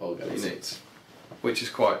 Yeah, or get he needs, which is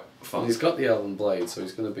quite fun. And he's got the Elven Blade, so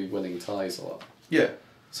he's going to be winning ties a lot. Yeah.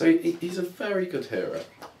 So he's a very good hero.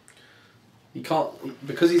 You can't,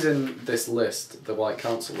 because he's in this list, the White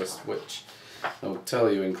Council list, which I will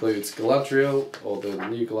tell you includes Galadriel, or the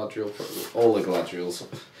new Galadriel, all the Galadriels,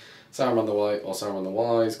 Saruman the White, or Saruman the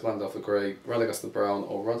Wise, Gandalf the Grey, Radagast the Brown,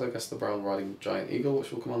 or Radagast the Brown riding Giant Eagle,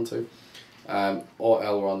 which we'll come on to, or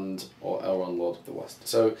Elrond, Lord of the West.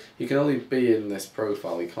 So he can only be in this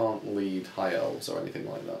profile, he can't lead High Elves or anything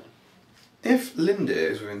like that. If Lindir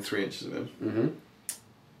is within 3 inches of him,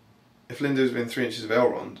 if Lindir is within 3 inches of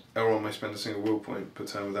Elrond, Elrond may spend a single will point per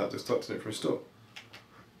turn without deducting it from his stock.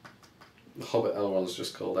 The Hobbit Elrond's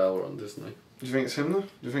just called Elrond, isn't he? Do you think it's him though? Do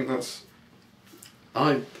you think that's...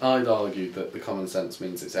 I'd argue that the common sense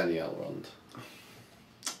means it's any Elrond.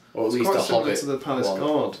 Or at least quite a similar Hobbit to the Palace one.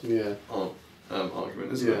 Guard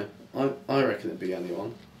argument, isn't it? I reckon it'd be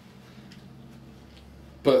anyone.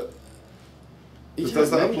 But...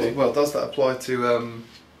 Does that apply to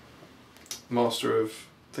Master of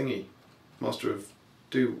Thingy? Master of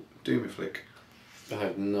Doomiflick? I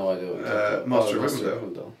have no idea what you're talking about. Master of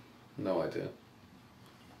Rivendell? No idea.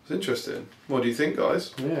 It's interesting. What do you think,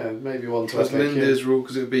 guys? Yeah, maybe one to Does Lindir's rule,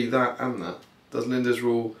 because it would be that and that, does Lindir's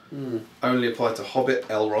rule only apply to Hobbit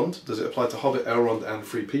Elrond? Does it apply to Hobbit Elrond and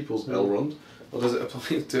Free People's Elrond? Or does it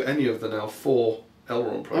apply to any of the now 4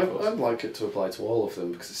 Elrond profiles? I'd like it to apply to all of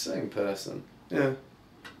them, because it's the same person. Yeah.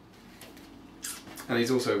 And he's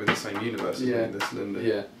also in the same universe as this Lindir.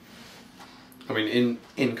 Yeah. I mean,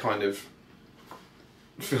 in kind of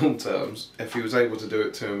film terms, if he was able to do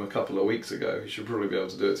it to him a couple of weeks ago, he should probably be able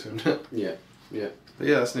to do it to him now. Yeah, yeah. But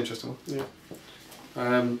yeah, that's an interesting one.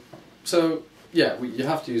 Yeah. So, yeah, you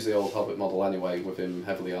have to use the old Hobbit model anyway, with him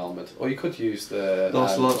heavily armoured. Or you could use the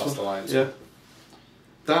Last Alliance one. Yeah.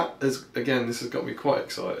 That is, again, this has got me quite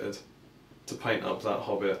excited to paint up that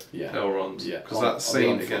Hobbit Elrond. Yeah. Because that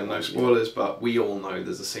scene, again, no spoilers, but we all know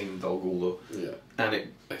there's a scene in Dol Guldur. Yeah.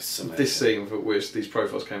 And this scene for which these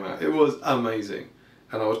profiles came out, it was amazing.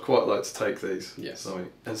 And I would quite like to take these. Yes.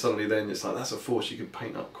 And suddenly then it's like, that's a force you can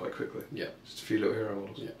paint up quite quickly. Yeah. Just a few little hero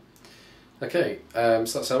models. Yeah. Okay,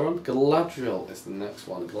 so that's Elrond. Galadriel is the next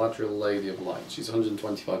one. Galadriel, Lady of Light. She's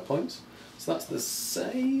 125 points. So that's the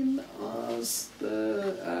same as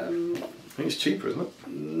the... I think it's cheaper, isn't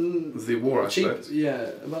it? The war aspect. Yeah,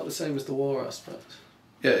 about the same as the war aspect.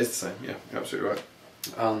 Yeah, it's the same. Yeah, you're absolutely right.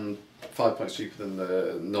 And 5 points cheaper than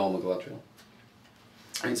the normal Galadriel.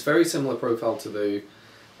 And it's very similar profile to the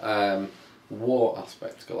war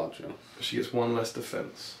aspect Galadriel. She gets 1 less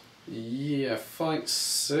defence. Yeah, fight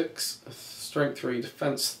 6, strength 3,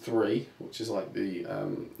 defence 3, which is like the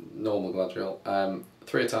normal Galadriel.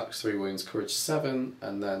 3 attacks, 3 wounds, courage 7,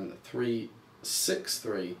 and then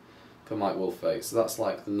 3/6/3 for might, will, fate. So that's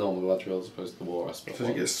like the normal Galadriel as opposed to the war aspect. So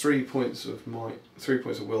she gets 3 points of might, 3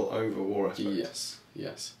 points of will over war aspect. Yes,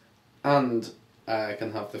 yes. And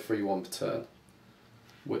can have the free 1 per turn,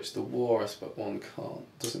 which the war aspect one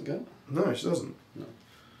doesn't get. No, she doesn't. No.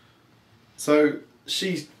 So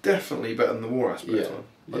she's definitely better than the war aspect one.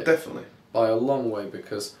 Like, definitely. By a long way,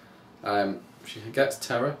 because she gets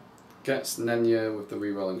terror, gets Nenya with the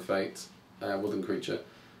rerolling fate, wooden creature,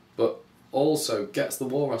 but also gets the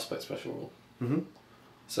war aspect special rule. Mm-hmm.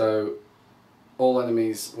 So all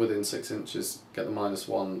enemies within 6 inches get the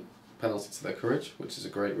 -1 penalty to their courage, which is a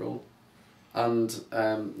great rule, and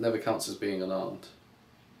never counts as being unarmed.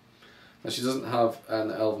 Now she doesn't have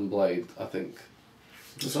an elven blade, I think.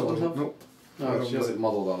 Does that one have? Nope. No, she has it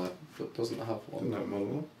modelled on her, but doesn't have one. No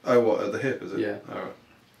model. Oh, what, at the hip, is it? Yeah. Alright.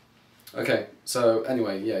 Okay, so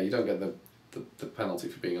anyway, yeah, you don't get the penalty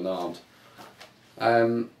for being unarmed.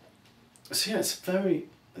 So yeah,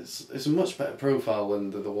 it's a much better profile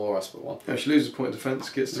than the war aspect one. Yeah, she loses a point of defence,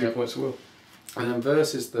 gets 2 points of will. And then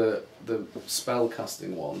versus the spell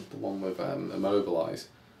casting one, the one with immobilise,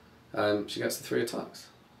 she gets the 3 attacks.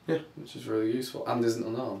 Yeah. Which is really useful and isn't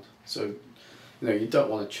unarmed. So, you know, you don't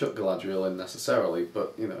want to chuck Galadriel in necessarily,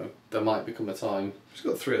 but you know, there might become a time. She's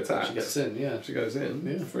got 3 attacks. She gets in, yeah. She goes in.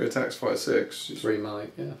 Yeah. 3 attacks, fight 6. 3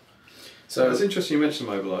 might, yeah. So it's interesting you mentioned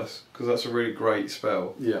Mobilise, because that's a really great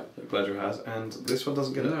spell that Galadriel has, and this one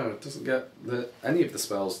doesn't get it. No, it doesn't get any of the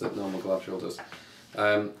spells that normal Galadriel does.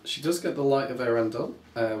 She does get the Light of Eärendil,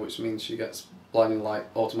 which means she gets Blinding Light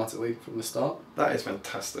automatically from the start. That is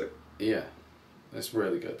fantastic. Yeah, it's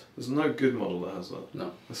really good. There's no good model that has that.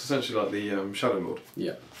 No. It's essentially like the Shadow Lord.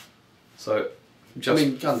 Yeah. So, I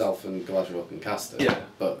mean, Gandalf and Galadriel can cast it. Yeah,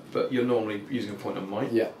 but you're normally using a point of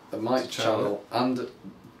might. Yeah, the might channel and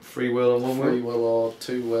free will and 1 will. 3 will or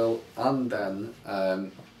 2 will, and then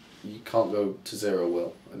you can't go to 0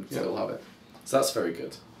 will and still have it. So that's very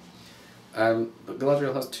good. But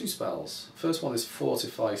Galadriel has 2 spells. First one is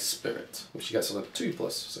Fortify Spirit, which she gets on a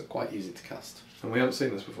 2+, so quite easy to cast. And we haven't seen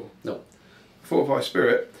this before. No. Fortify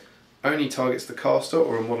Spirit, only targets the caster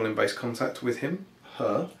or a model in base contact with him,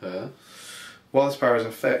 her. Her. While this power is in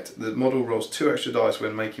effect, the model rolls 2 extra dice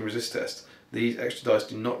when making resist tests. These extra dice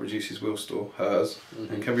do not reduce his will score, hers,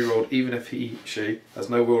 and can be rolled even if she has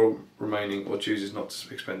no will remaining or chooses not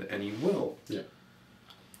to expend any will. Yeah.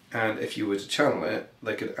 And if you were to channel it,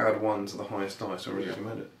 they could add 1 to the highest dice or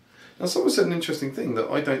recommend it. Now, someone said an interesting thing that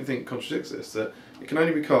I don't think contradicts this, that it can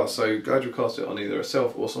only be cast, so Galadriel cast it on either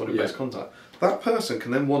herself or someone in base contact. That person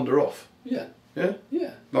can then wander off. Yeah. Yeah?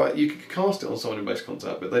 Yeah. Like, you could cast it on someone in base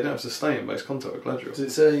contact, but they don't have to stay in base contact with Galadriel. Does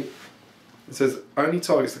it say... It says, only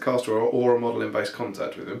targets the caster or a model in base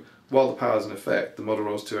contact with him. While the power is in effect, the model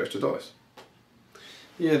rolls 2 extra dice.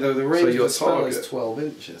 Yeah, though the range So of the spell is 12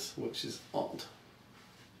 inches, which is odd.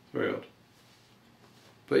 Very odd.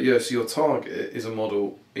 But yeah, so your target is a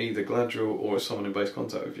model, either Galadriel or someone in base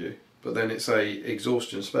contact with you. But then it's a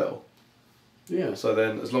exhaustion spell. Yeah. So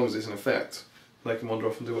then, as long as it's in effect, they can wander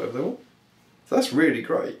off and do whatever they want. So that's really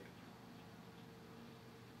great.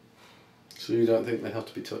 So you don't think they have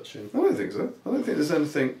to be touching? I don't think so. I don't think there's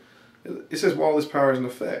anything... It says while this power is in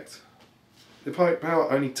effect. The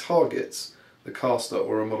power only targets the caster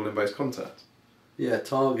or a model in base contact. Yeah,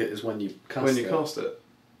 target is when you cast it. When you cast it.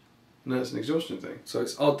 No, it's an exhaustion thing. So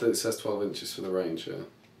it's odd that it says 12 inches for the range,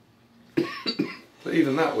 yeah. But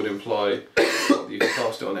even that would imply that you can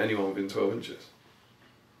cast it on anyone within 12 inches.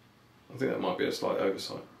 I think that might be a slight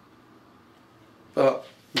oversight. But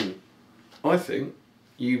I think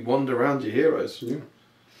you wander around your heroes. Yeah.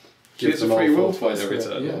 Give them a free will point every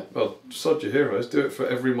turn. turn. Yeah. Well, sod your heroes, do it for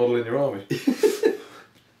every model in your army.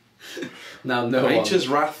 Now no Nature's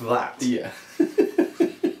wrath that. Yeah.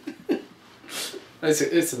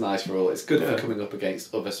 It's a nice rule. It's good for coming up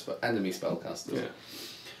against other enemy spellcasters. Yeah.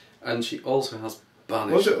 And she also has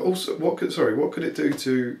banish. Was it also what could it do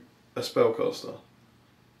to a spellcaster?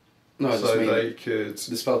 No, so mean they could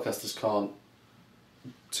the spellcasters can't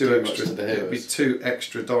 2 do extra. much to the It'd be heroes. 2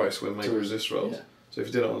 extra dice when making resist rolls. Yeah. So if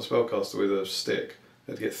you did it on a spellcaster with a stick,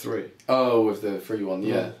 they'd get 3. Oh, with the free one,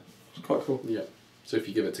 yeah. It's quite cool. Yeah. So if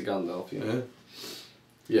you give it to Gandalf, Yeah.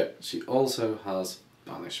 Yeah. She also has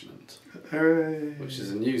banishment, Hooray. which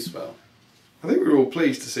is a new spell. I think we were all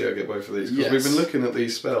pleased to see her get both of these because we've been looking at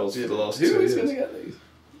these spells for the last 2 years. Who is going to get these?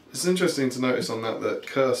 It's interesting to notice on that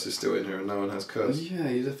Curse is still in here and no one has Curse. Yeah,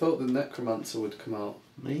 you'd have thought the Necromancer would come out.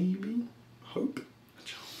 Maybe? Hope? A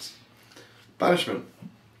chance. Banishment.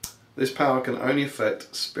 This power can only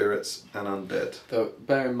affect spirits and undead. Though,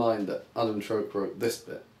 bear in mind that Adam Trope wrote this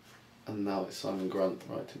bit, and now it's Simon Grant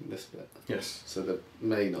writing this bit. Yes. So there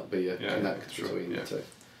may not be a connect between the two.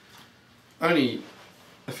 Only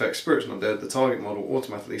affects spirits and undead. The target model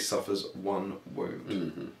automatically suffers 1 wound.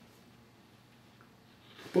 Mm-hmm.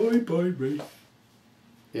 Bye, Wraith.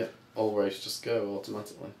 Yeah, all race just go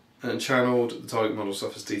automatically. And channeled, the target model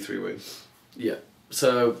suffers D3 wounds. Yeah.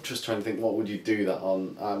 So, just trying to think, what would you do that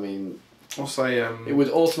on? I mean... I'll say... it would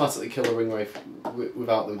automatically kill a ring wraith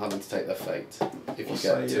without them having to take their fate. If you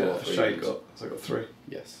get 2 or 3. Shade got, so I got 3.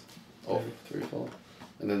 Yes. Or 3 or 4.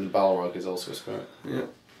 And then the Balrog is also a spirit. Yeah.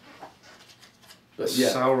 But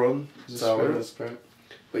yeah. Sauron is a spirit.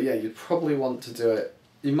 But yeah, you'd probably want to do it...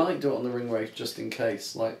 You might do it on the ring wraith just in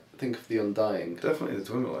case. Like, think of the Undying. Definitely the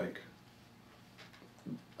Dwimmerlake.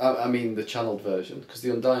 I mean the channeled version, because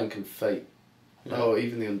the Undying can fate. Yeah. Oh,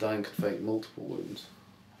 even the Undying can fate multiple wounds.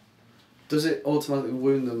 Does it automatically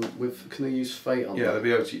wound them with... Can they use fate on them? Yeah, they'd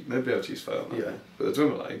be able to use fate on that. Yeah. But the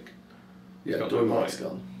Dwimmerlake... Yeah, Dwimmerlake's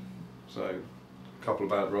gone. So, a couple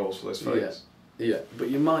of bad rolls for those fates. Yeah, but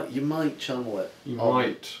you might channel it. You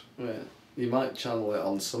might. Yeah, you might channel it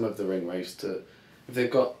on some of the ring wraiths to... If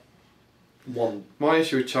they've got 1... My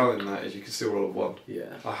issue with channeling that is you can still roll a 1. Yeah.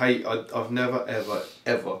 I've never,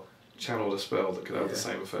 ever channeled a spell that could have the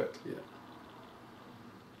same effect. Yeah.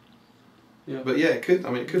 Yeah. But yeah, it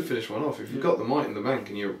could finish one off. If you've got the might in the bank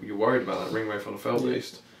and you're worried about that ring wraith on a fell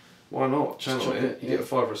beast, why not channel it? You get a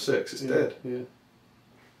 5 or a 6, it's dead. Yeah.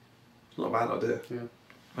 It's not a bad idea. Yeah.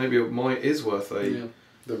 Maybe a might is worth a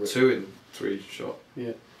 2 in 3 shot.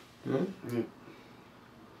 Yeah. Yeah. Yeah.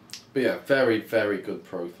 But yeah, very, very good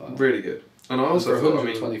profile. Really good. And I also for thought,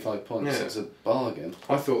 125 points, it's a bargain.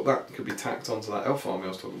 I thought that could be tacked onto that elf army I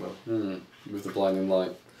was talking about. With the blinding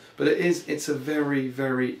light. But it's a very,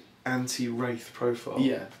 very anti-wraith profile.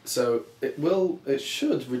 Yeah, so it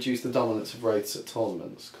should reduce the dominance of wraiths at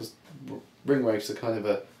tournaments, because ring wraiths are kind of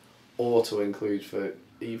a auto-include for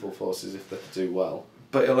evil forces if they do well.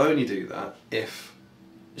 But it'll only do that if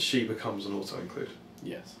she becomes an auto-include.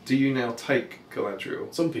 Yes. Do you now take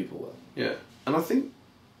Galadriel? Some people will. Yeah. And I think,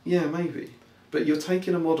 yeah, maybe. But you're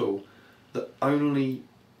taking a model that only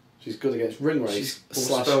She's good against ring race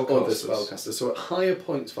slash other spellcasters. So at higher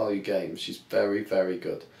points value games, she's very, very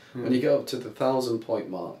good. When you get up to the 1,000 point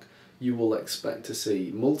mark, you will expect to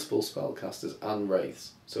see multiple spellcasters and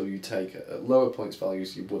wraiths. So you take it at lower points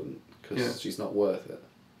values, you wouldn't, because she's not worth it.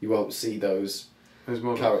 You won't see those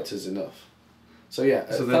characters enough. So yeah,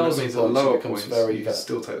 at 1,000 points, lower it becomes points, you can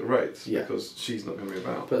still take the wraiths because she's not going to be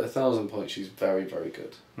about. But at 1,000 points, she's very, very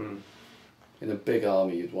good. In a big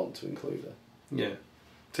army, you'd want to include her. Yeah,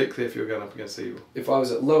 particularly if you're going up against evil. If I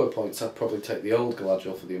was at lower points, I'd probably take the old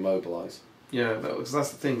Galadriel for the immobilise. Yeah, because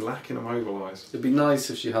that's the thing, lacking immobilise. It'd be nice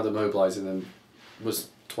if she had immobilise and then was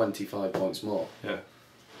 25 points more. Yeah.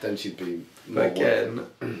 Then she'd be more. But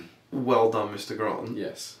again, well done, Mr. Grant.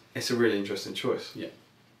 Yes. It's a really interesting choice. Yeah.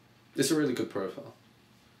 It's a really good profile.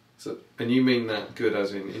 So. And you mean that good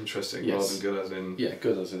as in interesting rather than good as in... Yeah,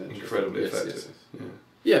 good as in incredibly effective. Yes.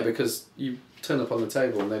 Yeah, because you turn up on the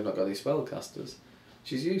table and they've not got any spellcasters.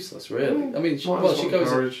 She's useless, really. I mean, she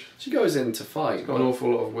goes in to fight. She's got an awful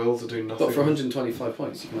lot of will to do nothing. But for 125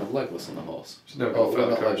 points, you can have Legolas on the horse. She's never got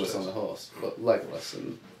not Legolas on the horse, but Legolas,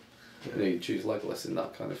 and you choose Legolas in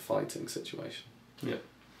that kind of fighting situation. Yeah.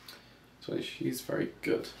 So she's very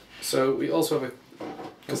good. So we also have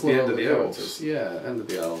That's the end of the Elves. Yeah, end of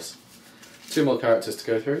the Elves. 2 more characters to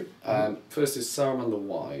go through. First is Saruman the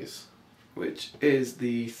Wise. Which is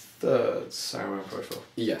the 3rd Saruman profile.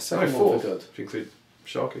 Yeah, second one for good. If you include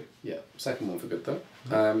Sharky. Yeah, second one for good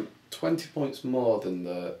though. 20 points more than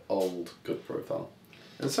the old good profile.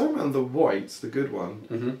 And Saruman the White, the good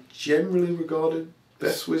one, generally regarded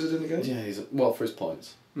best wizard in the game? Yeah, he's for his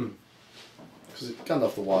points. Because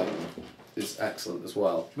Gandalf the White is excellent as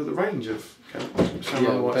well. But the range of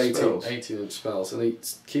Saruman the White spells. 18-inch spells, and he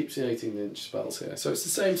keeps the 18-inch spells here. So it's the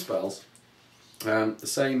same spells, the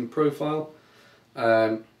same profile.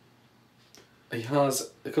 He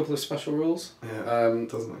has a couple of special rules. Yeah,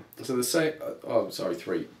 doesn't he? So the same. Oh, sorry,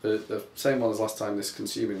 3. The same one as last time. This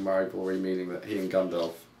consuming rivalry, meaning that he and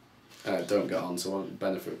Gandalf don't get on, so won't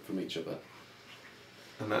benefit from each other.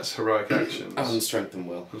 And that's heroic actions. And strength and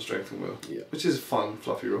will. And strength and will. Yeah. Which is a fun,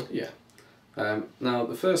 fluffy rule. Yeah. Now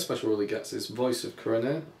the first special rule he gets is Voice of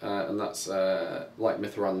Coronir, and that's like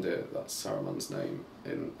Mithrandir. That's Saruman's name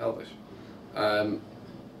in Elvish. And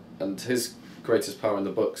his greatest power in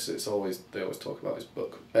the books, they always talk about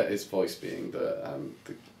his voice being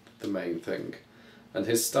the main thing, and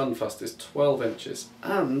his standfast is 12 inches.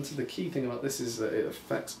 And the key thing about this is that it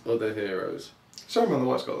affects other heroes. Saruman the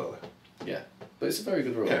White's got that though. Yeah, but it's a very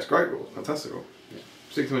good rule. Yeah, it's a great rule, fantastic rule. Yeah.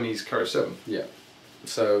 Particularly when he's courage 7. Yeah,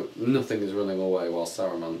 so nothing is running away while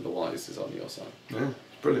Saruman the Wise is on your side. Yeah,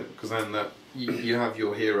 it's brilliant because then you have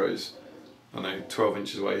your heroes. I know, 12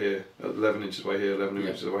 inches away here, 11 inches away here, 11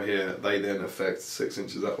 inches away here. They then affect 6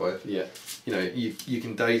 inches that way. Yeah. You know, you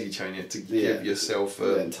can daisy chain it to give yourself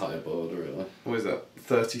the entire board, really. What is that?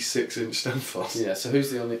 36-inch standfast. Yeah. So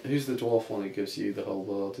who's the dwarf one who gives you the whole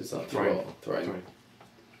board? Is that Thrain?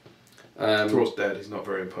 Thrall's dead. He's not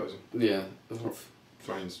very imposing. Yeah.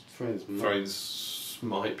 Thrain's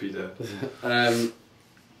might be dead.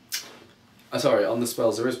 Sorry, on the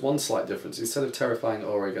spells there is one slight difference. Instead of Terrifying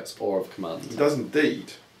Aura, he gets Awe of Command. He does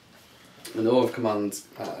indeed. And Awe of Command,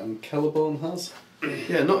 Celeborn has.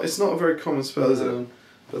 Yeah, it's not a very common spell, is it?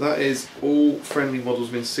 But that is all friendly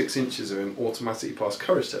models within 6 inches of him automatically pass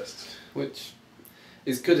courage tests. Which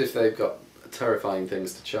is good if they've got terrifying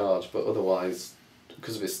things to charge, but otherwise,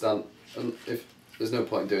 because of his stand, if there's no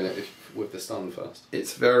point in doing it with the stand first.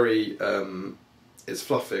 It's very, it's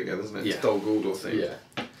fluffy again, isn't it? It's Dol Guldur thing.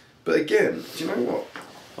 Yeah. But again, do you know what?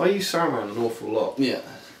 I use Saruman an awful lot. Yeah.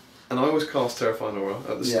 And I always cast Terrifying Aura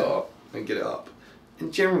at the start and get it up.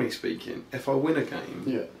 And generally speaking, if I win a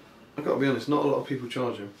game, I've got to be honest, not a lot of people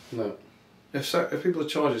charge him. No. If people are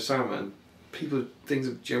charging Saruman, things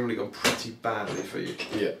have generally gone pretty badly for you.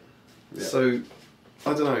 Yeah. So,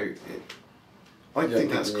 I don't know. I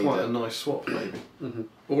think that's quite a nice swap, maybe.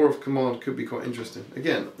 Aura of Command could be quite interesting.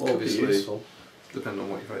 Again, obviously, depending on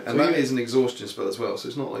what you vote. And that is an exhaustion spell as well, so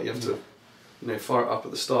it's not like you have to fire it up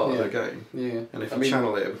at the start of the game. Yeah. And if you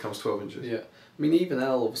channel it, it becomes 12 inches. Yeah. I mean, even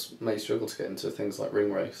Elves may struggle to get into things like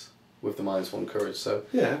Ring Race with the -1 courage, so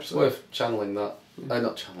yeah, absolutely. It's worth channeling that.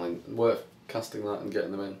 Not channeling, worth casting that and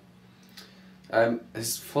getting them in.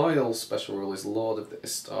 His final special rule is Lord of the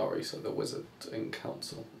Istari, so the wizard in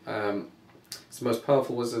council. It's the most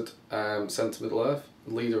powerful wizard sent to Middle-earth,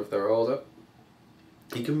 leader of their order.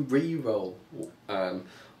 He can re-roll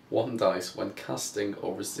 1 dice when casting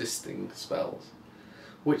or resisting spells,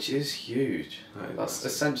 which is huge. That's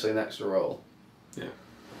essentially an extra roll. Yeah.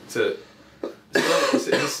 It's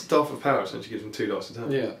a staff of power, essentially gives him 2 dice a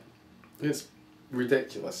turn. Yeah. It's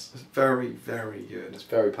ridiculous. It's very, very good. It's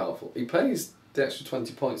very powerful. He pays the extra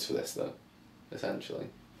 20 points for this, though, essentially.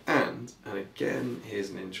 And again, here's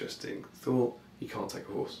an interesting thought. He can't take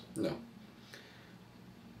a horse. No.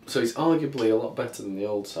 So he's arguably a lot better than the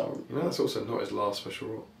old Sauron. You know, that's also not his last special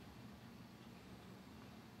rule.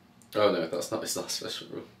 Oh no, that's not his last special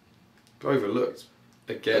rule. Overlooked.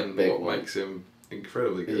 Again, what makes him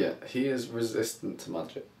incredibly good. Yeah, he is resistant to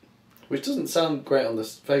magic. Which doesn't sound great on the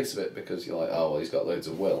face of it, because you're like, oh, well, he's got loads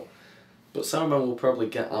of will. But Saruman will probably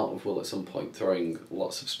get out of will at some point, throwing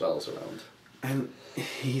lots of spells around. And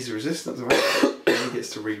he's resistant to magic, and he gets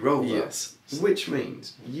to re-roll that. Yes. Which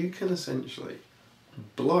means you can essentially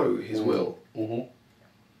blow his will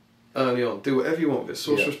early on. Do whatever you want with it.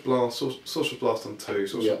 Sorcerer's Blast, Sorcerer's Blast on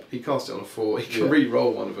 2, he casts it on a 4, he can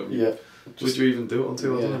re-roll one of them. Yeah. Would you even do it on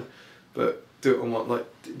 2? I don't know. But do it on 1, like,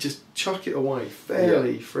 just chuck it away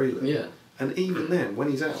fairly freely. Yeah. And even then, when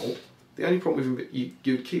he's out, the only problem with him,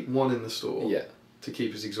 you'd keep 1 in the store to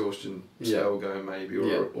keep his exhaustion spell going maybe,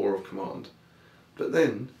 or of command. But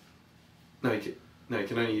then, no, he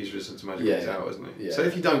can only use resistance to magic when he's out, isn't he? So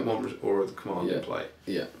if you don't want Aura of the Command in play,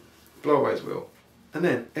 blow away his will. And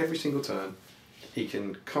then, every single turn, he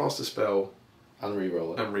can cast a spell and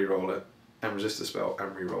re-roll it. And resist the spell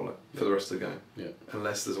and re-roll it for the rest of the game. Yeah.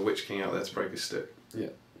 Unless there's a Witch King out there to break his stick. Yeah.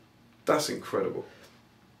 That's incredible.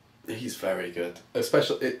 He's very good.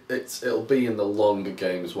 Especially, it'll be in the longer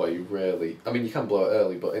games where you really... I mean, you can blow it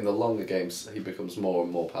early, but in the longer games, he becomes more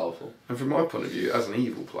and more powerful. And from my point of view, as an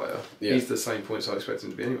evil player, he's the same points I expect him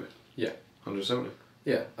to be anyway. Yeah. 170.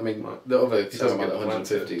 Yeah, I mean, the other Saruman at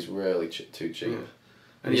 150 is really too cheap. Yeah.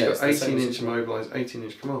 And he's got 18-inch immobilise,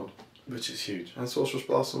 18-inch command. Which is huge. And Sorcerer's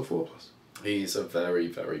Blast on a 4+. He's a very,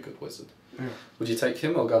 very good wizard. Yeah. Would you take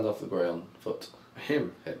him or Gandalf the Grey on foot?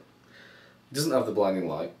 Him. He doesn't have the blinding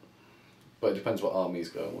light, but it depends what army he's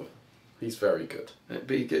going with. He's very good. But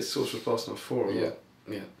he gets Sorcerer's Blast on a 4.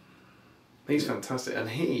 Yeah. He's fantastic. And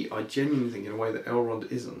I genuinely think, in a way that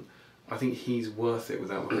Elrond isn't, I think he's worth it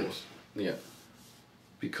without the horse. Yeah.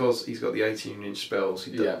 Because he's got the 18-inch spells.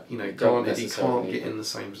 Granted, he can't get in the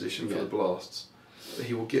same position for the blasts, but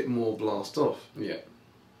he will get more blast off. Yeah.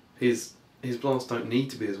 His blasts don't need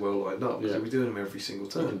to be as well lined up, because he'll be doing them every single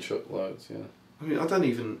turn. And chuck loads, I mean, I don't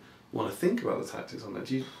even want to think about the tactics on that.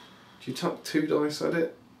 Do you chuck 2 dice at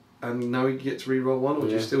it and know you get to re-roll 1, or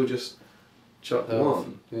do you still just chuck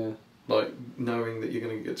 1? Yeah. Like, knowing that you're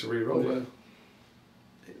going to get to re-roll it.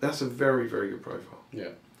 That's a very, very good profile. Yeah.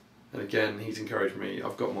 And again, he's encouraged me.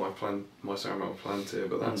 I've got my Saruman Palantir,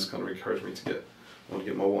 but that's kind of encouraged me to I want to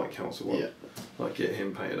get my White Council one. Like, get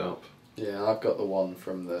him painted up. Yeah, I've got the one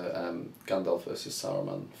from the Gandalf versus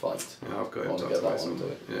Saruman fight. Yeah, I've got him to get that one. Do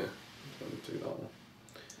that one.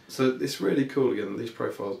 So it's really cool again that these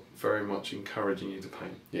profiles very much encouraging you to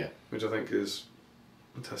paint. Yeah. Which I think is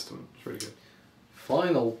a testament. It's really good.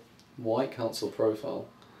 Final White Council profile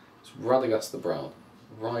is Radagast the Brown,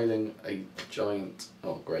 riding a giant,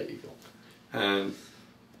 great eagle. And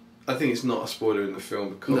I think it's not a spoiler in the film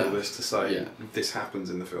because of this to say this happens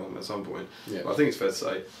in the film at some point. Yeah. But I think it's fair to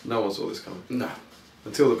say no one saw this coming. No.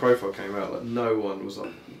 Until the profile came out, like, no one was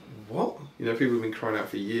like, what? People have been crying out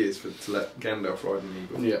for years to let Gandalf ride an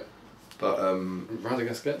eagle. Yeah. But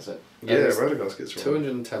Radagast gets it. Yeah, Radagast gets it.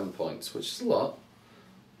 210 points, which is a lot.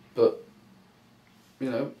 But,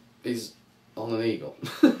 he's on an eagle.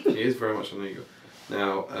 He is very much on an eagle.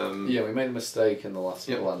 Now, we made a mistake in the last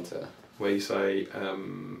Palantir. Where you say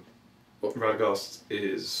Radagast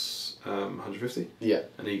is 150. Yeah.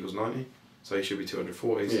 And Eagle's 90. So he should be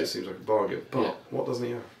 240. So it seems like a bargain. But what doesn't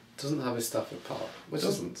he have? Doesn't have his Staff of Power. Which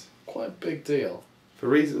isn't quite a big deal. For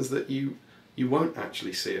reasons that you won't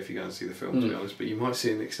actually see if you go and see the film, to be honest, but you might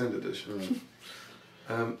see in the extended edition.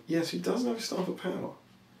 Yes, he doesn't have his Staff of Power.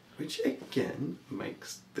 Which, again,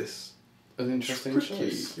 makes this an interesting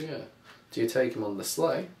choice. Yeah. Do you take him on the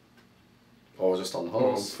sleigh? Or just on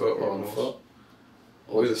horse? Or on foot?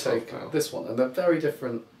 Or do you take this one? And they're very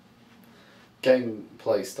different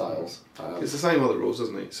gameplay styles. It's the same other rules,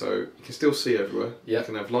 isn't it? So you can still see everywhere. Yeah. You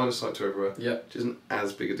can have line of sight to everywhere. Yeah. Which isn't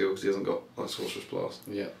as big a deal because he hasn't got like Sorcerer's Blast.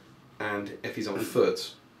 Yeah. And if he's on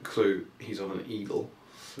foot, clue, he's on an eagle.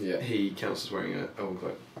 Yeah. He counts as wearing an elven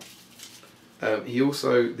cloak. He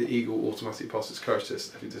also, the eagle automatically passes courage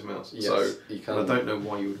test if he dismounts. Yes, so you can. I don't know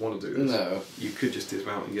why you would want to do this. No. You could just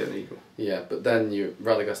dismount and get an eagle. Yeah, but then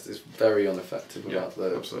Radagast is very ineffective without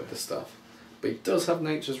the stuff. But he does have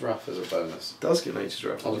Nature's Wrath as a bonus. Does get Nature's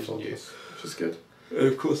Wrath, which is good. And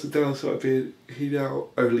of course the downside being he now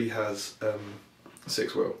only has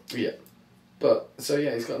 6 will. Yeah. But, so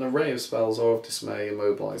yeah, he's got an array of spells: Awe of Dismay,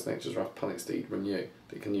 Immobilise, Nature's Wrath, Panic Steed, Renew,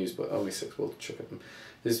 that he can use, but only 6 will chuck at him.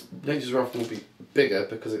 His Nature's Wrath will be bigger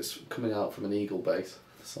because it's coming out from an eagle base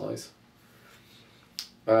size.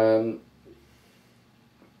 But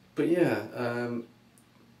yeah,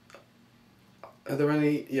 are there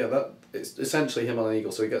any? Yeah, that it's essentially him on an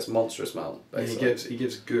eagle, so he gets monstrous mount. Basically. He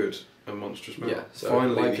gives good and monstrous mount. Yeah, so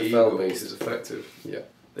finally like the a eagle fell beast is effective. Yeah,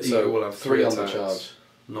 the so eagle will have 3 on attacks, the charge.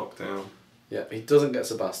 Knockdown. Yeah, he doesn't get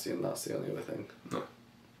Sebastian. That's the only other thing. No.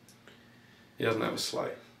 He doesn't have a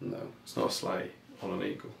sleigh. No, it's not a sleigh on an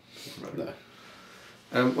eagle. No.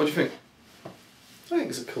 What do you think? I think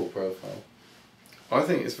it's a cool profile. I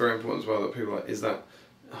think it's very important as well that people are like, is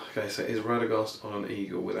Radagast on an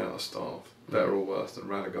eagle without a staff better or worse than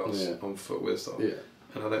Radagast on foot with a staff? Yeah.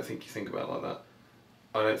 And I don't think you think about it like that.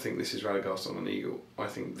 I don't think this is Radagast on an eagle. I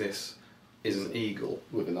think this is an eagle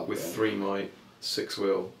with 3 might, 6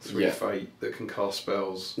 will, 3 fate that can cast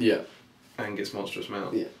spells. Yeah. And gets monstrous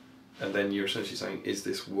mount. Yeah. And then you're essentially saying, is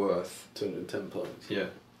this worth 210 points? Yeah.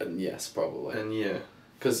 And yes, probably. And yeah.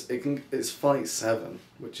 Because it's fight 7,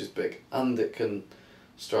 which is big, and it can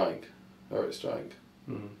strike, or it strike.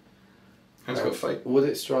 Mm. And it's got fate. Would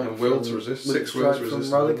it strike? And will to resist. 6 will to resist.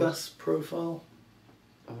 From Radagast's profile.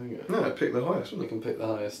 I think it. No, pick the highest. You can pick the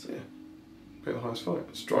highest. Yeah. Pick the highest fight.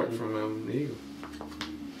 Strike from the eagle.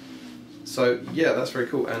 So yeah, that's very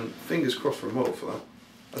cool, and fingers crossed for a model for that.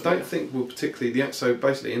 I don't think we'll particularly so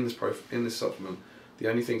basically in this supplement, the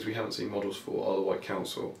only things we haven't seen models for are the White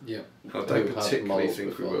Council. Yeah. And I don't particularly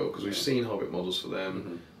think we will, because we've seen Hobbit models for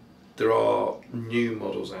them. There are new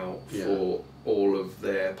models out for all of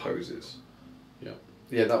their poses. Yeah.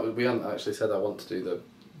 Yeah, we hadn't actually said I want to do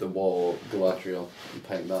the War Galadriel and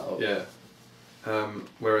paint that up. Yeah.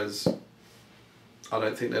 Whereas I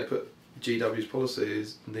don't think they'd put GW's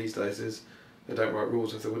policies these days is they don't write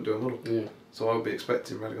rules if they wouldn't do a model. Yeah. So I would be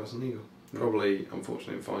expecting Radagast and Eagle. Probably,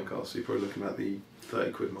 unfortunately, in Finecast, so you're probably looking at the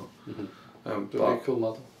 30 quid mark. It'd be a cool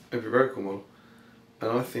model. It'd be a very cool model.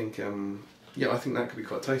 And I think, I think that could be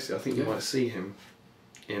quite tasty. I think you might see him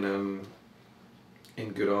in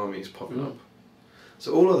good armies popping up.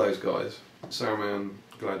 So all of those guys, Saruman,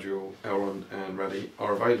 Galadriel, Elrond and Raddy,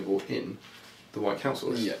 are available in the White Council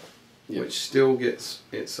list. Yeah. Which still gets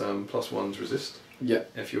its +1s resist. Yeah.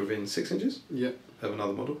 If you're within 6 inches. Yeah. Of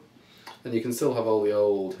another model. And you can still have all the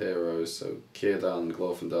old heroes, so Círdan,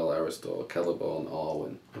 Glorfindel, Eristor, Celeborn,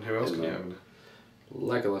 Arwen. And who else can you have in there?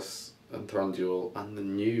 Legolas and Thranduil and the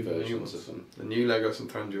new versions of them. The new Legolas and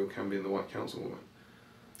Thranduil can be in the White Council one.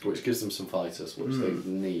 Which gives them some fighters, which they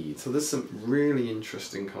need. So there's some really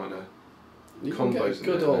interesting kind of you combos can get a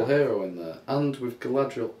good in old hero in there. And with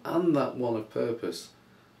Galadriel and that one of purpose,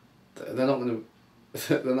 they're not going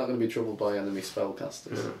to be troubled by enemy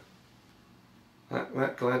spellcasters. Yeah.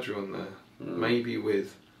 That Galadriel in there, maybe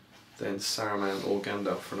with then Saruman or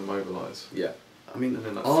Gandalf for an immobilise. Yeah, I mean, and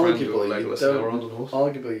then arguably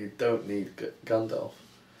you don't need Gandalf,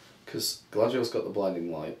 because Galadriel's got the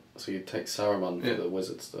blinding light, so you'd take Saruman for the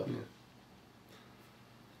wizard stuff. Yeah.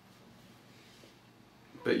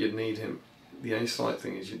 But you'd need him. The only slight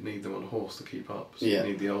thing is you'd need them on a horse to keep up. So you'd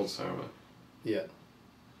need the old Saruman. Yeah.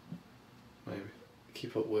 Maybe.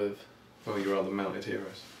 Keep up with. Well, your other mounted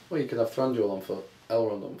heroes. Well, you could have Thranduil on foot,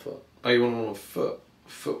 Elrond on foot. Oh, you want one on foot?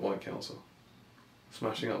 Foot White Council.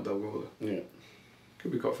 Smashing up Dol Guldur. Yeah.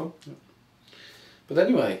 Could be quite fun. Yeah. But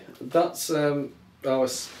anyway, that's our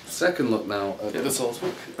second look now at the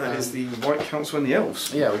Sourcebook. That is the White Council and the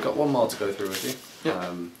Elves. Yeah, we've got one more to go through with you.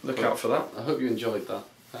 Yeah. Look out for that. I hope you enjoyed that.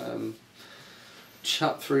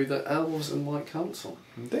 Chat through the Elves and White Council.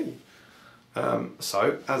 Indeed.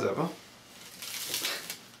 So, as ever,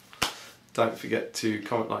 don't forget to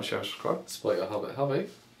comment, like, share, and subscribe. Split your Hobbit hobby.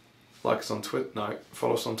 Like us on Twitter. No,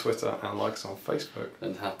 follow us on Twitter and like us on Facebook.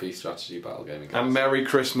 And happy strategy battle gaming. And Merry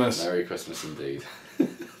Christmas. Merry Christmas indeed.